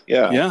was.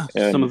 Yeah.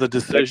 Some of the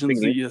decisions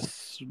that you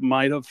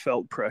might have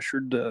felt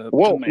pressured to make.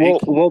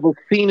 Well, the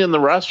scene in the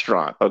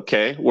restaurant,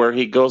 where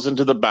he goes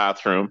into the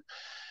bathroom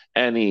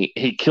and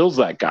he kills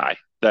that guy.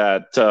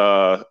 That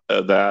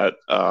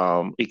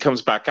he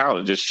comes back out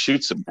and just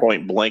shoots him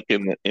point blank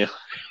in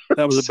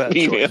that was a bad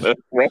choice. In a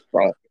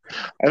restaurant.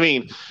 I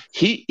mean,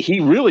 he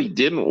really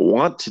didn't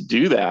want to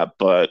do that,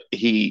 but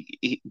he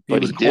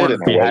did.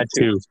 He had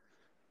to.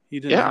 He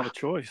didn't have a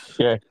choice.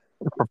 Yeah,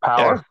 for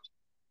power.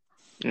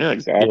 Yeah,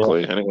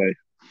 exactly. Yeah. Anyway,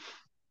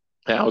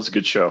 it was a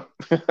good show.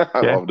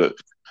 I loved it.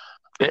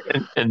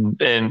 And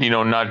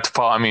not to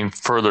follow,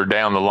 further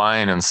down the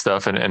line and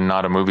stuff, and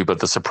not a movie, but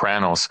The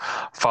Sopranos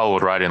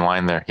followed right in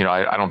line there.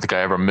 I don't think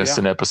I ever missed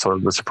an episode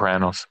of The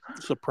Sopranos.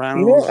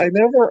 I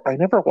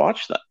never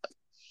watched that.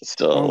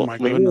 So, oh my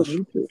goodness.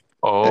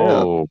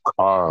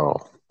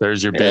 Karl,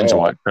 there's your binge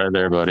watch right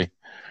there, buddy.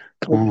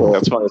 Okay,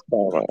 that's my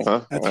assignment,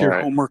 huh? That's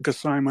your homework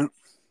assignment.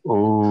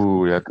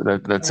 Oh, yeah,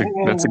 that's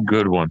a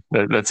good one.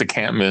 That's a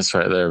can't miss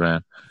right there,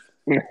 man.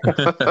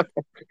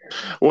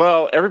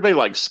 Well, everybody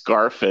likes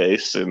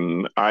Scarface,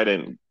 and I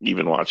didn't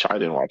watch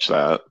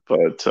that,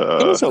 but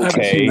it was okay. I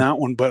haven't seen that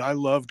one, but I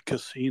loved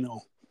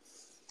Casino.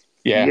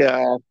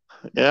 Yeah.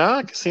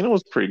 Casino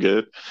was pretty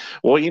good.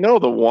 Well,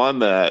 the one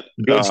that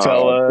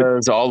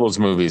Goodfellas, all those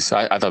movies.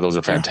 I thought those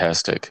are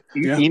fantastic.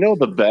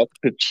 the best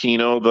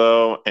Pacino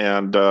though,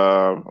 and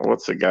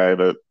what's the guy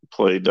that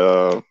played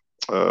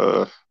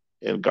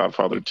in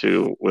Godfather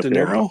 2 with De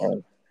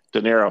Niro?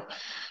 De Niro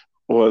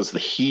was The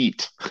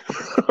Heat.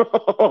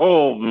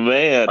 Oh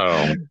man.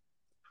 Oh.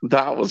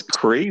 That was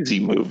crazy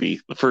movie.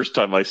 The first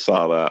time I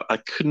saw that, I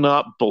could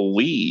not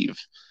believe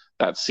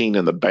that scene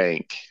in the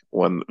bank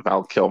when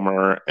Val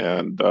Kilmer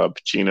and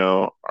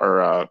Pacino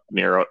or De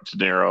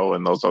Niro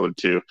and those other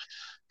two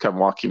come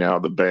walking out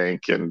of the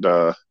bank. And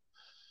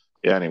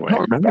anyway, I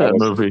remember that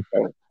movie.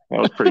 That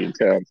was pretty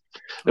intense.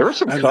 There were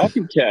some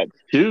copycats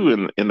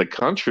too in the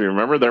country.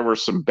 Remember, there were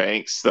some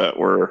banks that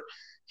were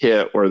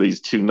hit where these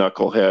two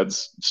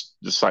knuckleheads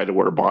decided to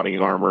wear body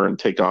armor and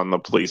take on the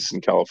police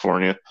in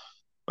California.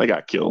 They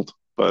got killed,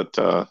 but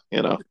Well,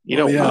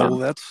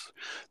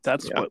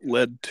 that's what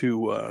led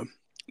to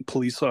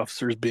police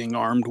officers being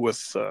armed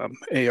with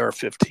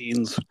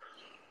AR-15s,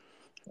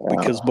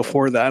 because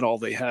before that, all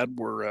they had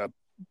were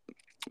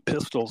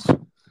pistols.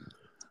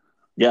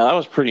 Yeah, that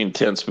was a pretty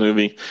intense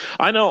movie.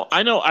 I know.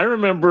 I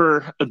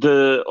remember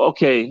the.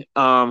 Okay,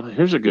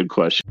 here's a good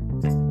question.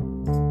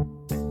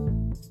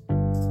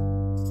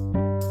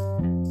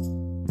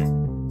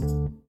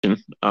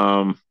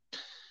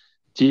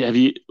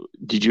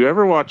 Did you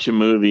ever watch a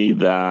movie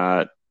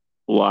that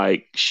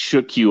like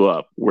shook you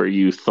up, where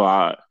you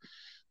thought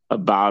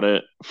about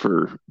it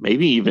for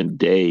maybe even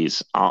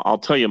days? I'll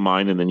tell you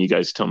mine, and then you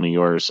guys tell me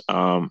yours.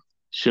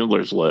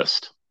 Schindler's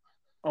List.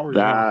 Oh,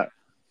 that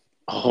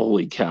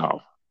holy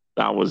cow!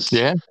 That was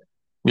that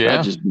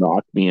just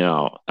knocked me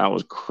out. That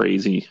was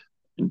crazy,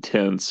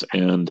 intense,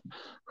 and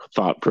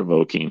thought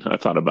provoking. I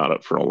thought about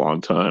it for a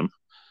long time.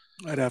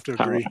 I'd have to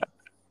agree.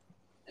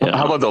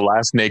 How about The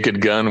Last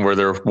Naked Gun, where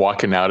they're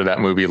walking out of that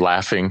movie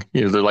laughing?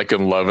 They're like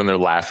in love and they're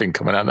laughing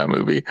coming out of that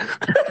movie.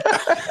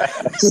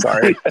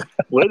 Sorry.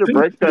 Way to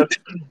break that.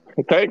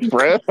 Thanks,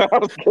 Brent. That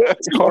was good.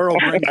 Karl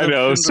brings I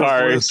know.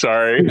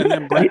 Sorry. And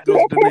then Brent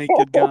goes to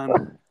Naked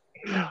Gun.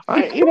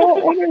 I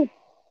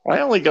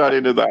only got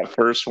into that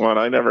first one.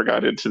 I never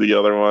got into the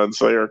other ones.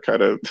 They were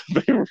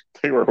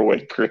they were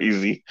way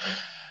crazy.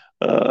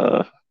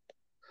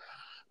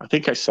 I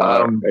think I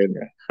saw it.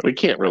 We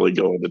can't really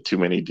go into too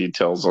many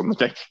details on the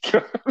Naked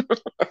Gun.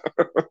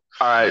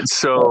 All right,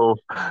 so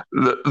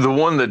the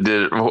one that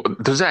did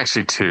it, there's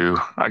actually two.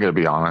 I got to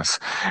be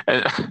honest.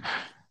 And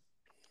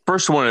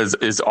first one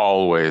is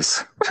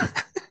Always.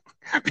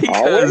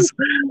 Because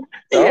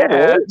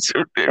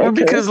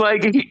because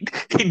like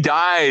he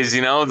dies,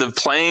 the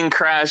plane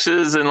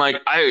crashes, and like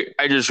I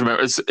just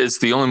remember it's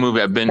the only movie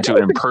I've been to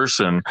in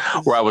person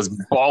where I was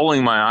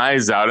bawling my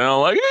eyes out, and I'm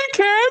like, I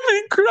can't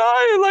be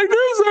crying like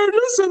this,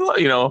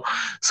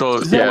 so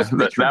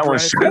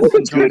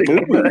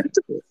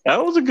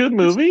that was a good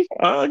movie.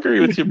 I agree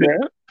with you,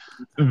 Brent.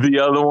 The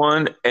other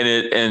one,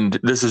 and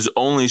this is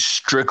only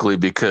strictly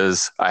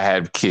because I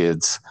had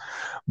kids,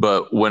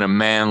 but When a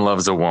Man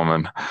Loves a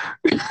Woman.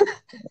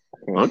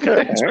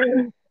 Okay.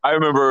 I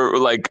remember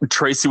like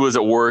Tracy was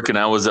at work and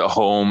I was at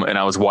home and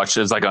I was watching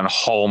it was like on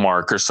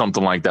Hallmark or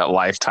something like that,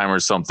 Lifetime or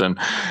something,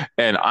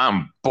 and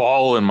I'm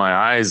bawling my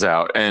eyes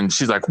out, and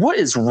she's like, "What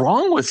is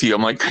wrong with you?"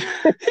 I'm like,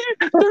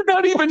 "They're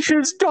not even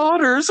his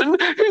daughters, and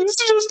he's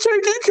just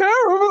taking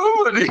care of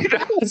them." And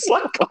it's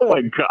like, oh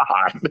my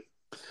god.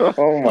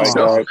 Oh my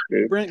gosh,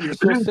 dude. Brent, you're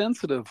so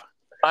sensitive.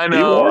 I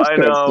know.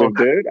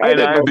 Dude.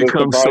 I've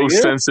become so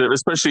sensitive,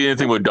 especially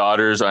anything with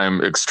daughters.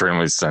 I'm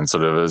extremely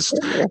sensitive.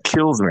 It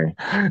kills me.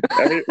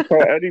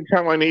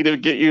 Anytime I need to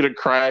get you to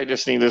cry, I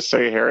just need to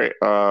say, Harry,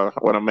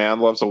 when a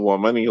man loves a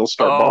woman, he'll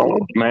start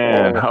bawling.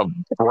 Man, I'll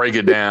break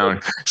it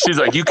down. She's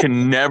like, you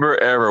can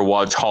never, ever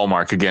watch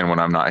Hallmark again when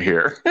I'm not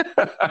here.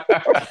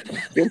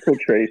 Good for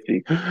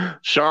Tracy.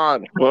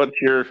 Shawn, what's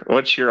your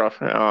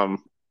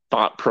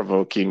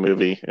thought-provoking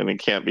movie? And it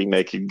can't be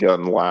Naked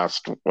Gun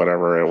last,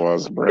 whatever it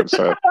was Brent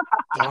said.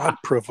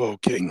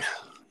 Thought-provoking.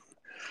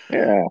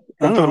 Yeah.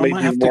 Something to make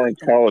you more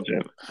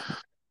intelligent.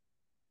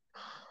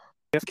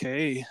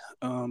 JFK.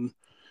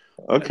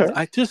 Okay.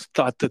 I just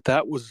thought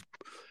that was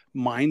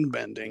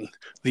mind-bending.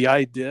 The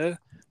idea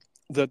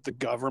that the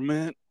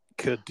government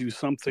could do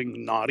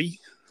something naughty.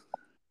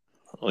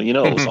 Well,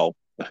 it was all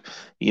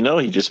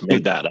he just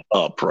made that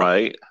up,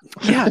 right?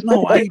 Yeah,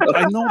 no, I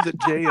know that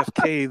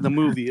JFK, the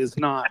movie, is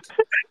not,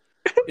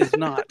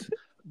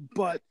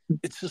 but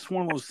it's just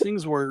one of those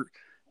things where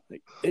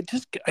I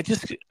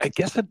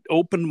guess it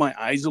opened my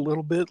eyes a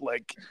little bit.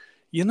 Like,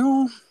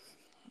 the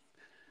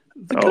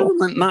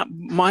government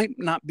might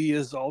not be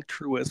as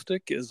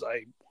altruistic as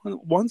I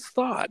once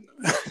thought.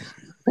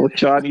 Well,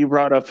 Shawn, you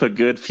brought up a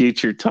good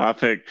future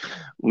topic.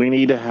 We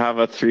need to have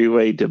a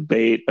three-way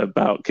debate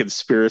about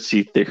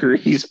conspiracy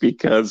theories,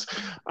 because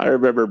I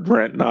remember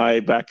Brent and I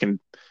back in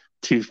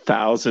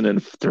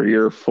 2003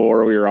 or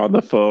 4, we were on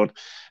the phone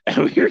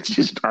and we were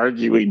just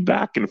arguing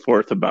back and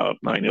forth about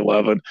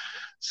 9/11.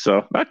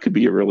 So that could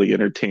be a really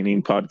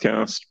entertaining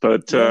podcast.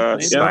 But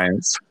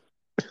science.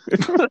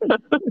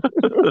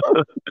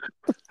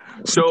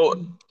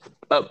 So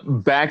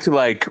back to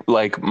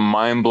like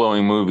mind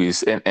blowing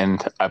movies,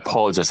 and I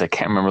apologize, I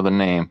can't remember the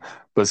name,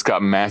 but it's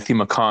got Matthew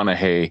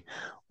McConaughey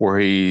where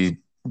he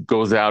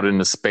goes out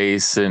into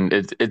space, and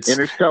it's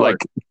Interstellar. like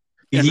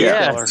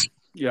Interstellar. yes,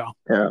 Yeah.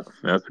 Yeah,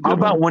 that's a good how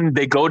about one. when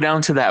they go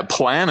down to that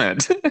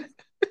planet?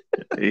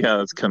 Yeah,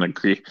 that's kind of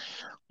creepy.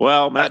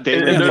 Well, Matt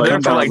Damon. And they're they there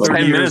come for back like 30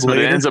 10 years minutes, but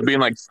it later. ends up being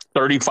like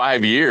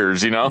 35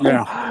 years, you know?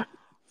 Yeah.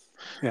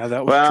 Yeah,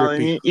 that was Well,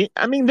 trippy.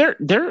 I mean, there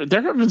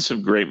have been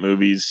some great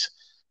movies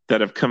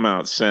that have come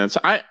out since.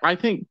 I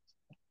think,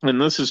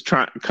 and this is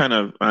kind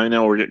of. I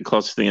know we're getting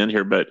close to the end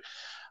here, but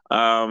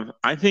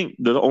I think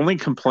the only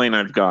complaint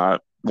I've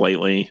got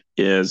lately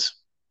is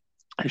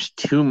there's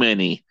too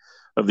many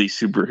of these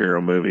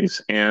superhero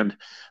movies, and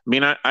I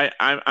mean,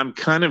 I'm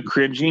kind of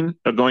cringing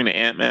of going to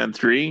Ant-Man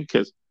 3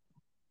 because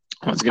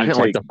it's I going to didn't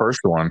like take. the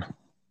first one.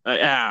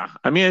 Yeah,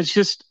 I mean, it's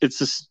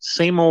the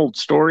same old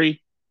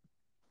story,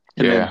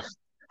 and then Yeah.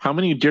 how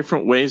many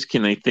different ways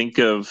can they think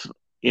of,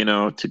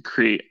 to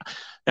create?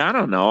 I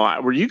don't know.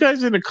 Were you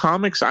guys into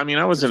comics? I mean,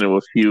 I was into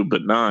a few,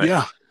 but not.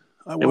 Yeah.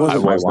 It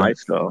wasn't my wasn't. life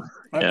though.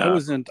 I Yeah.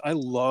 wasn't. I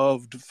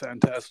loved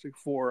Fantastic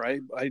Four. I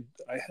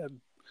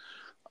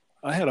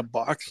had a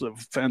box of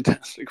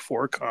Fantastic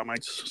Four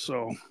comics.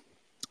 So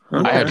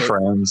I had Okay.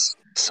 friends,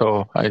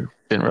 so I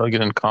didn't really get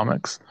into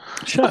comics.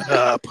 shut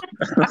up.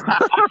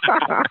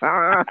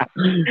 I'm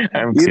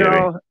You kidding.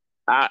 know,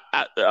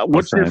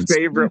 what's your friends.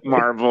 favorite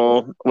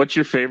Marvel? What's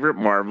your favorite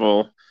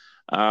Marvel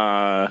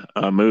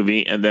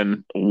movie? And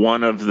then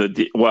one of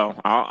the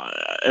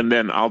and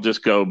then I'll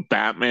just go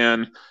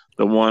Batman,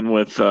 the one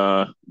with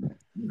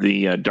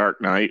the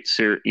Dark Knight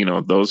series.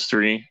 Those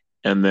three,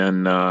 and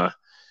then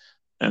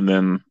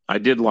I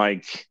did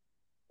like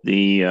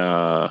the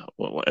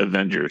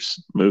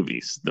Avengers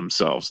movies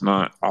themselves,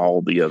 not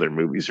all the other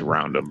movies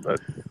around them, but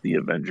the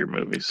Avenger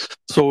movies.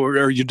 So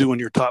are you doing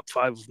your top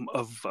 5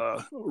 of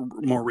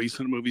more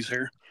recent movies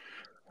here?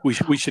 We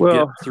should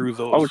Well, get through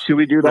those. Oh, should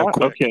we do real that?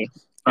 quick. Okay.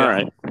 All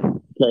right.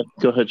 Okay.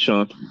 Go ahead,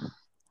 Shawn.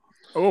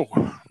 Oh,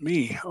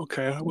 me.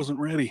 Okay, I wasn't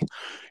ready.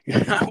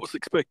 I was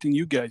expecting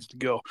you guys to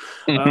go.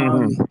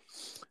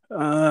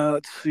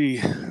 Let's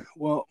see.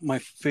 Well, my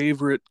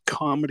favorite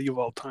comedy of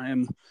all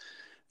time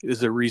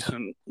is a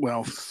recent,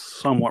 well,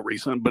 somewhat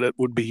recent, but it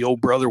would be "Oh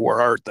Brother, Where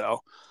Art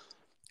Thou?"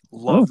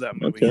 Love that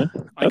movie. Okay.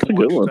 I That's can a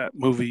good watch one. that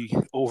movie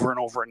over and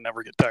over and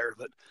never get tired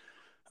of it.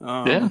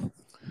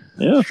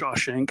 Yeah.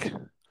 Shawshank.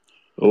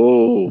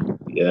 Oh,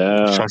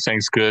 yeah.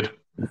 Shawshank's good.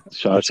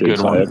 Shawshank's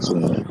good one.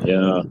 excellent.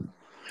 Yeah.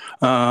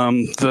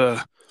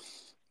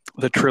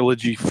 The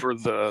trilogy for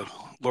the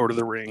Lord of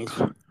the Rings.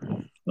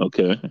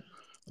 Okay.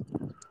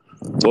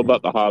 What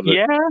about The Hobbit?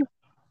 Yeah.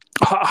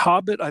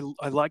 Hobbit. I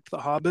liked The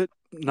Hobbit.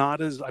 I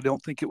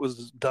don't think it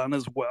was done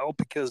as well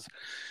because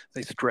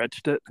they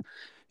stretched it.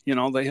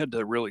 They had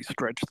to really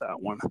stretch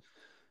that one.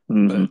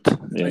 Mhm. But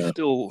Yeah.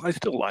 I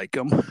still like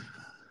them.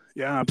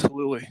 Yeah,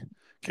 absolutely.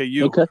 Okay,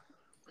 you. Okay.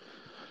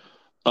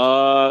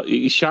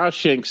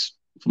 Shawshank's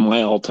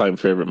my all-time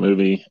favorite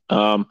movie.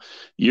 You're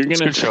It's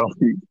a gonna, good show.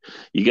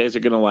 you guys are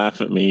gonna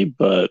laugh at me,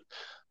 but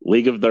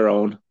League of Their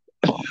Own.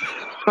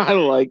 I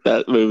like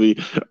that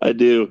movie. I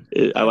do.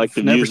 I like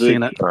the Never music.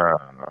 seen it.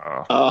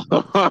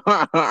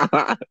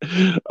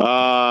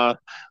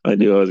 I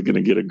knew I was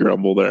gonna get a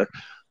grumble there.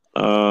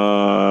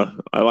 I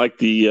like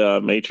the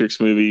Matrix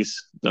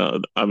movies.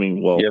 I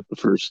mean, well, Yep. the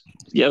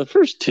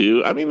first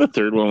two. I mean, the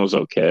third one was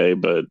okay,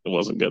 but it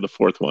wasn't good. The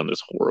fourth one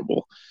is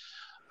horrible.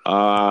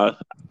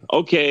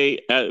 Okay.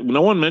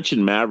 No one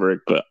mentioned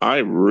Maverick, but I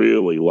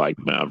really like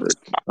Maverick.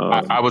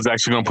 I was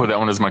actually going to put that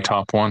one as my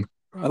top one.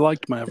 I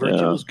liked Maverick.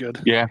 Yeah. It was good.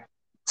 Yeah,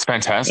 it's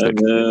fantastic.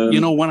 and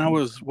then,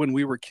 When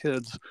we were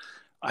kids,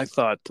 I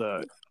thought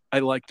I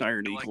liked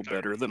Iron Eagle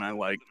better than I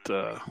liked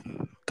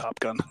Top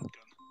Gun.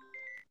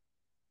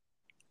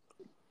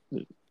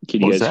 can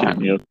you What's guys hear that?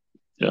 me?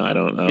 Yeah, I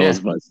don't know. Yeah. It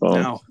was my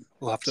phone. Now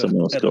we'll have to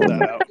Someone else edit go.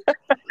 that out.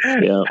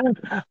 Yeah.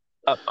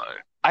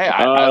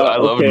 I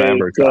love okay,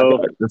 Maverick.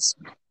 so- It's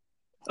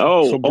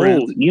Oh, So,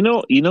 Brent- you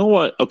know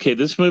what? Okay,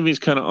 this movie's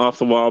kind of off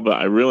the wall, but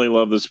I really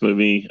love this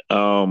movie.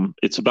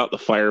 It's about the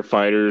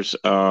firefighters.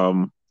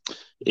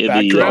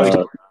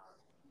 Backdraft?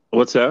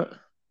 What's that?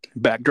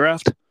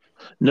 Backdraft?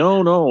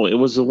 No, it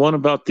was the one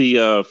about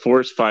the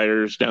forest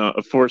fighters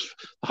forest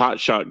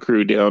hotshot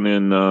crew down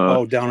in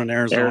Down in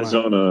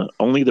Arizona.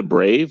 Only the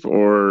Brave,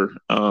 or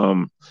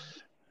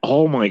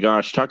oh my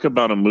gosh, talk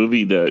about a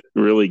movie that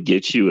really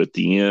gets you at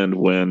the end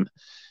when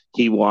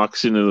he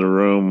walks into the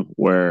room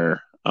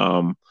where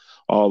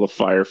all the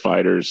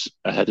firefighters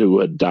who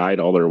had died,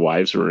 all their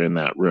wives were in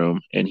that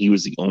room, and he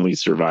was the only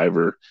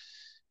survivor,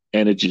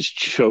 and it just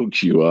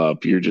chokes you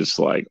up. You're just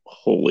like,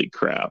 holy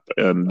crap!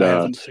 And I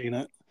haven't seen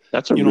it.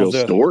 that's a real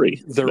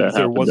story. There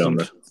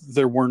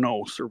were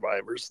no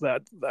survivors.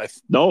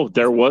 No,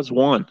 there was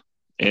one,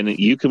 and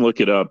you can look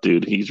it up,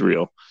 dude. He's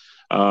real.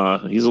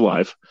 He's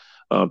alive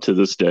to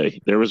this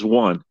day. There was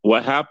one.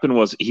 What happened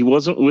was he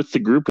wasn't with the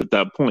group at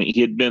that point.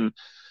 He had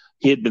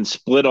been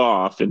split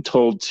off and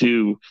told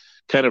to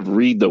kind of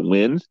read the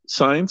wind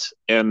signs,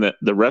 and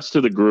the rest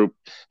of the group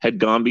had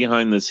gone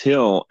behind this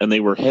hill, and they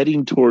were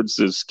heading towards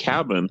this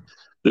cabin,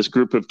 this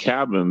group of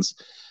cabins,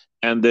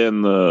 and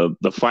then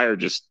the fire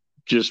just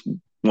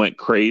went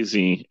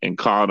crazy and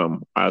caught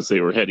them as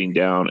they were heading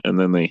down, and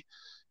then they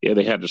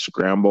had to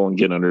scramble and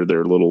get under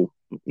their little,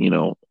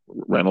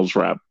 Reynolds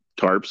wrap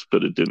tarps,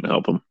 but it didn't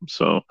help them.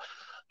 So,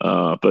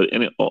 I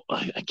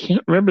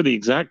can't remember the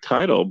exact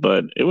title,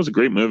 but it was a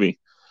great movie.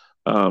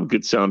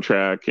 Good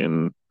soundtrack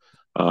and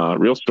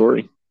real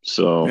story.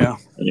 So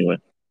anyway,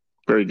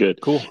 very good.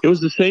 Cool. It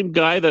was the same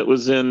guy that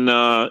was in.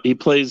 He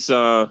plays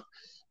the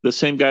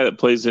same guy that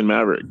plays in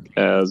Maverick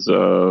as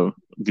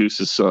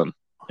Goose's son.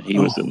 He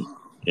was in.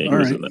 Yeah, he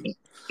was in that.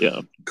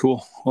 Yeah.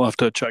 Cool. We'll have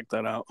to check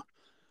that out.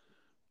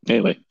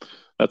 Anyway,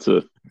 that's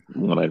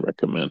one I'd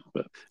recommend.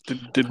 But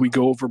did we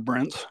go over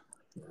Brent's?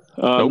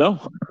 Nope. No.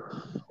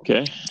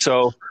 Okay.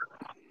 So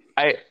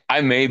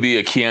I may be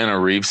a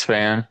Keanu Reeves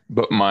fan,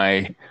 but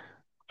I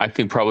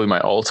think probably my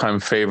all-time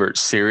favorite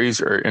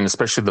series, and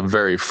especially the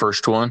very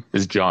first one,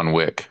 is John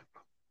Wick.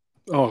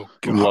 Oh,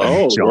 God.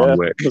 Love John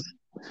Wick.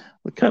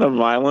 Kind of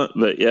violent,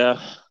 but yeah.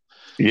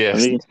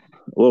 Yes. I mean,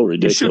 a little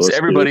ridiculous. He shoots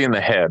everybody in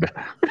the head.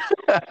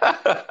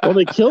 Well,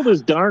 they killed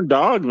his darn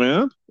dog,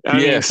 man. I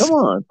mean, come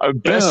on. A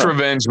best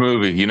revenge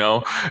movie, you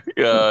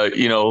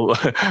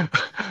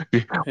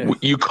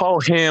call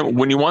him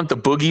when you want the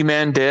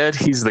boogeyman dead,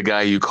 he's the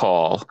guy you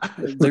call.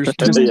 There's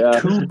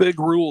two big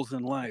rules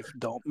in life.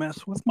 Don't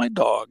mess with my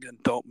dog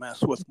and don't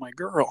mess with my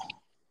girl.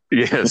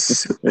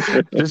 Yes.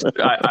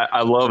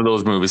 I love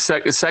those movies.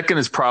 Second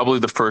is probably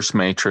the first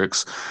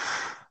Matrix.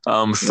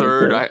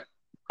 Third,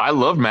 I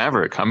love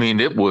Maverick. I mean,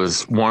 it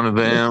was one of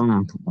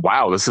them.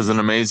 Wow, this is an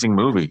amazing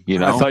movie.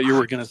 I thought you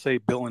were going to say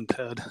Bill and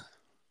Ted.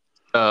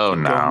 Oh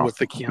no! With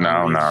the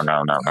Keanu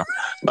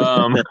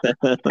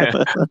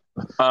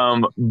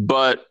No.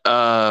 But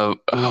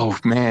oh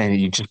man,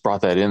 you just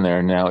brought that in there,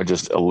 and now it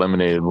just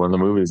eliminated one of the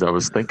movies I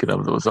was thinking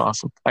of. That was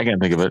awesome. I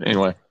can't think of it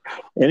anyway.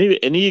 Any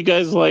of you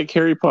guys like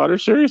Harry Potter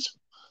series?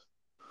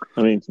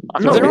 I mean,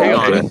 I'm not big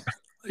on it.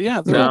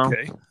 Yeah, they're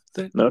okay.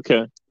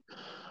 Okay.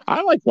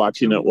 I like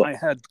watching it. I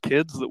had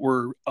kids that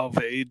were of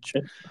age,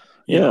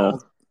 to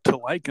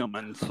like them,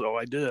 and so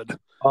I did.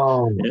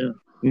 Oh yeah.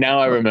 Now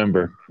I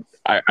remember.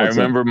 I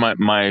remember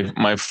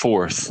my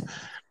fourth,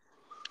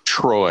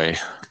 Troy.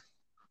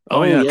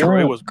 Oh yeah,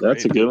 Troy was great.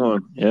 That's a good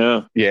one.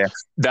 Yeah. Yeah.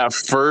 That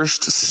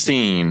first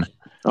scene.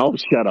 Oh,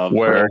 shut up.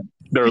 Where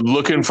they're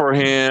looking for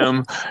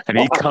him and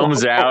he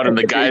comes out and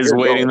the guy's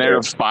waiting there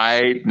to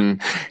fight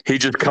and he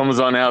just comes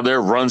on out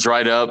there, runs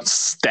right up,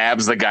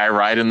 stabs the guy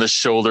right in the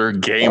shoulder,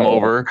 game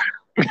over.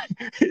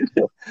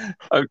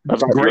 A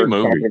great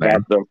movie,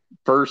 man. The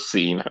first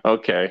scene.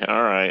 Okay.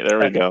 All right. There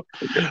we go.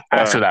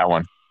 After that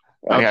one.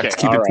 I have to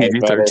keep it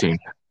PG-13.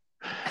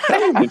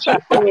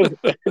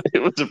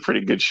 It was a pretty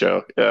good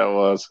show. Yeah, it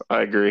was.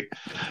 I agree.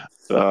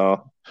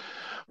 So,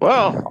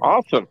 well,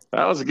 awesome.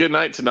 That was a good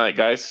night tonight,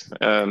 guys.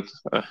 And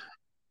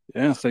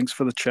thanks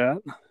for the chat.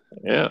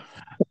 Yeah.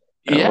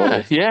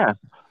 Yeah.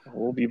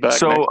 We'll be back.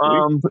 So,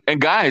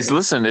 and guys,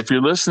 listen, if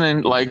you're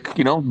listening,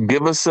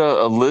 give us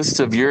a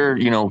list of your,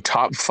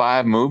 top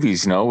 5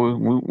 movies. We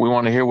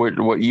want to hear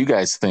what you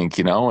guys think,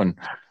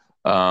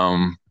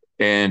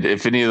 and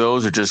if any of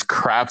those are just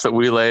crap that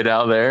we laid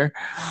out there,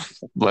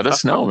 let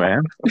us know,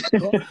 man.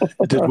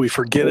 Did we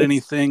forget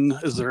anything?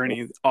 Is there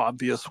any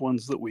obvious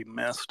ones that we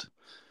missed?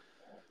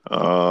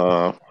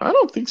 I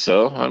don't think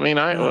so. I mean,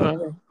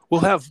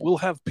 we'll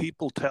have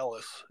people tell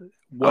us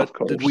what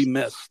did we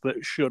miss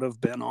that should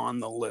have been on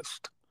the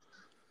list.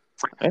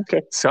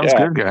 Okay, sounds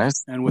good,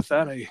 guys. And with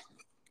that, I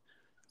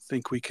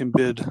think we can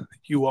bid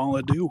you all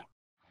adieu.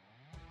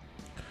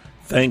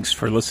 Thanks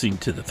for listening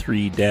to the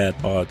 3 Dad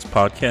Bods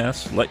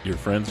podcast. Let your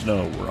friends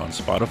know we're on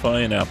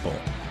Spotify and Apple.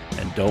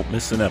 And don't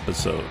miss an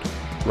episode.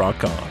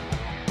 Rock on.